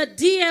of the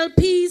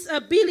DLP's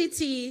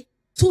ability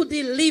to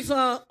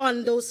deliver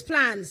on those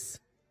plans,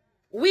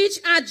 which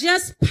are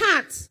just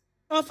part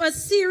of a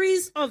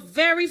series of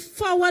very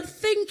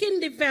forward-thinking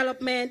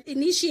development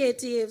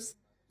initiatives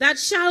that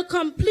shall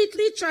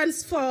completely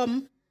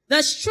transform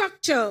the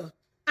structure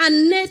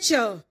and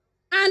nature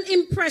and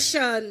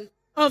impression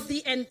of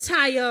the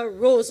entire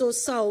Roseau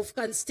South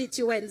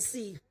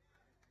constituency.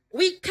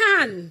 We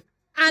can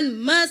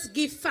and must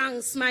give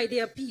thanks, my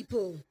dear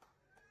people.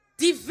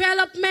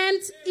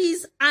 Development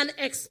is an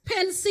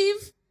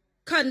expensive,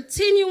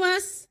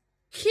 continuous,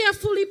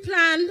 carefully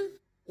planned,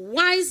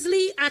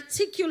 wisely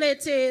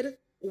articulated,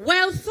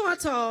 well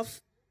thought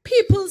of,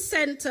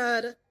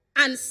 people-centered,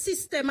 and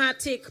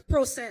systematic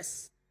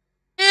process.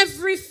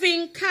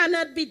 Everything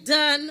cannot be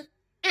done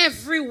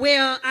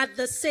everywhere at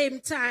the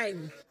same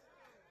time.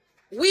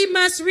 We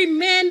must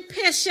remain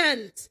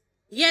patient,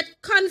 yet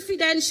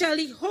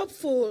confidentially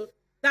hopeful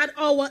that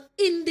our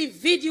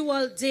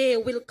individual day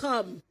will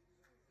come.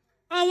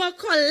 Our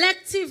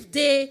collective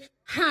day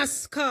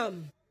has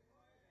come.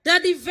 The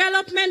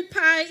development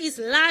pie is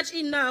large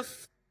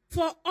enough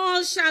for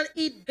all shall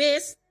eat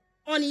based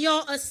on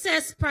your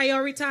assessed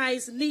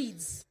prioritized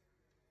needs.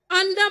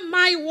 Under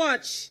my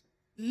watch,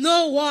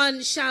 no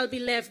one shall be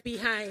left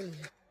behind.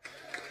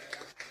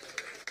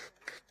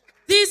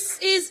 This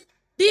is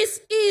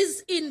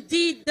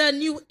indeed the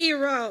new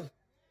era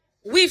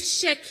with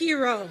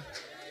Shakira.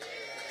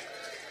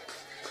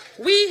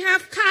 We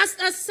have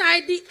cast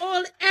aside the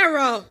old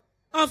era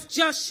of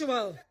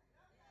Joshua.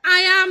 I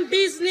am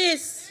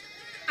business.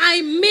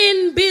 I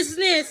mean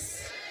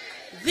business.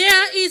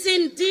 There is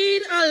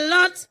indeed a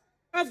lot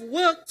of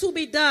work to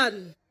be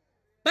done,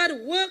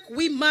 but work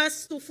we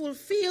must to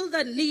fulfill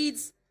the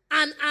needs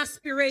and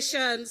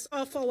aspirations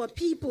of our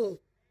people.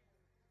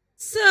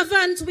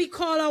 Servants we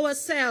call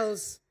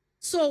ourselves,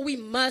 so we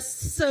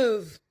must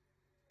serve.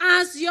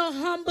 As your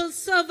humble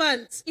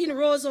servant in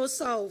Roseau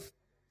South,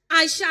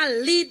 I shall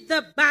lead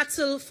the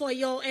battle for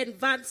your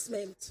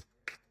advancement.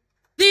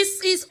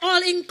 This is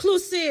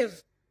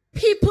all-inclusive,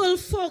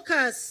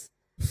 people-focused,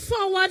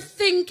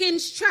 forward-thinking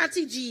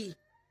strategy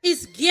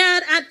is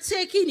geared at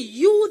taking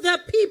you,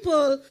 the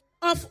people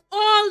of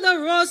all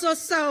the Roseau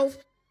South,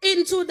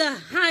 into the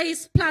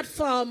highest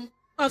platform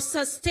of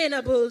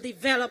sustainable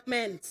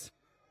development.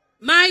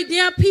 My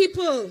dear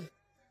people,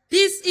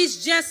 this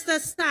is just a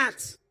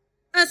start,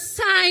 a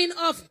sign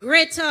of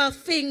greater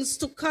things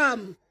to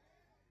come.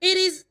 It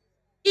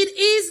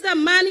is the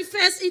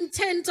manifest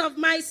intent of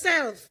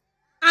myself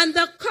and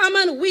the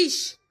common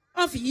wish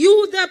of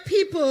you, the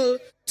people,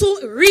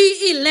 to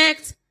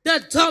re-elect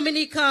the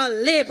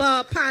Dominican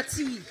Labour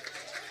Party.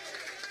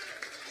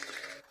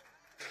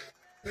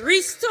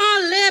 Restore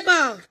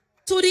Labour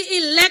to the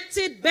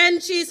elected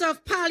benches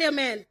of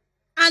Parliament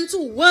and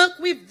to work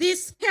with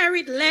this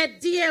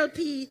spirit-led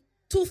DLP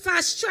to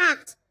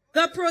fast-track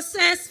the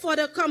process for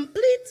the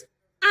complete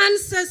and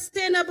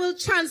sustainable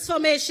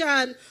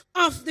transformation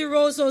of the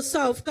Roseau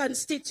South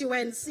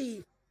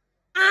constituency.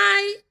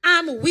 I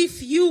am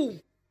with you.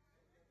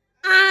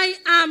 I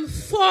am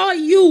for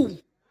you.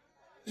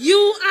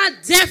 You are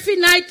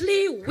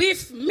definitely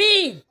with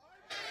me.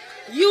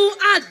 You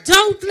are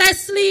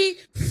doubtlessly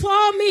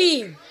for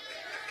me.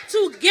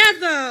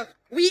 Together,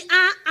 we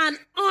are an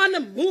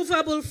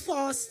unmovable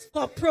force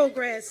for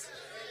progress.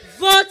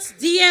 Vote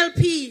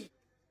DLP.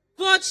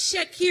 Vote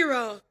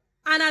Shakira.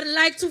 And I'd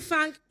like to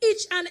thank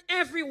each and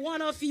every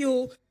one of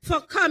you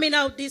for coming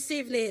out this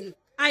evening.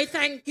 I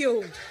thank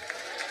you.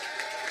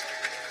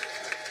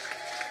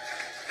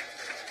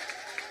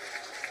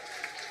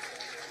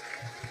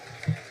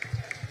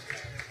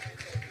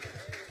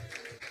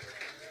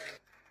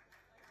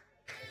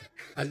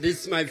 And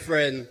this, my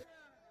friend,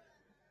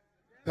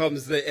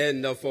 comes the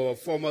end of our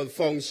formal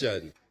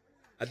function.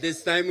 At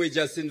this time, we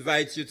just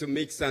invite you to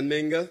mix and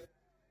mingle,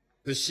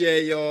 to share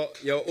your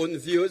own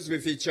views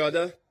with each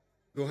other,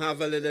 to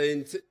have a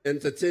little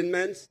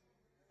entertainment,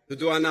 to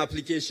do an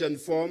application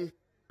form,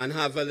 and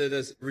have a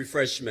little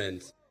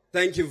refreshment.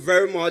 Thank you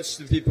very much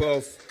to people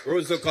of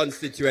Roseau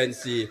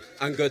constituency,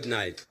 and good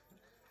night.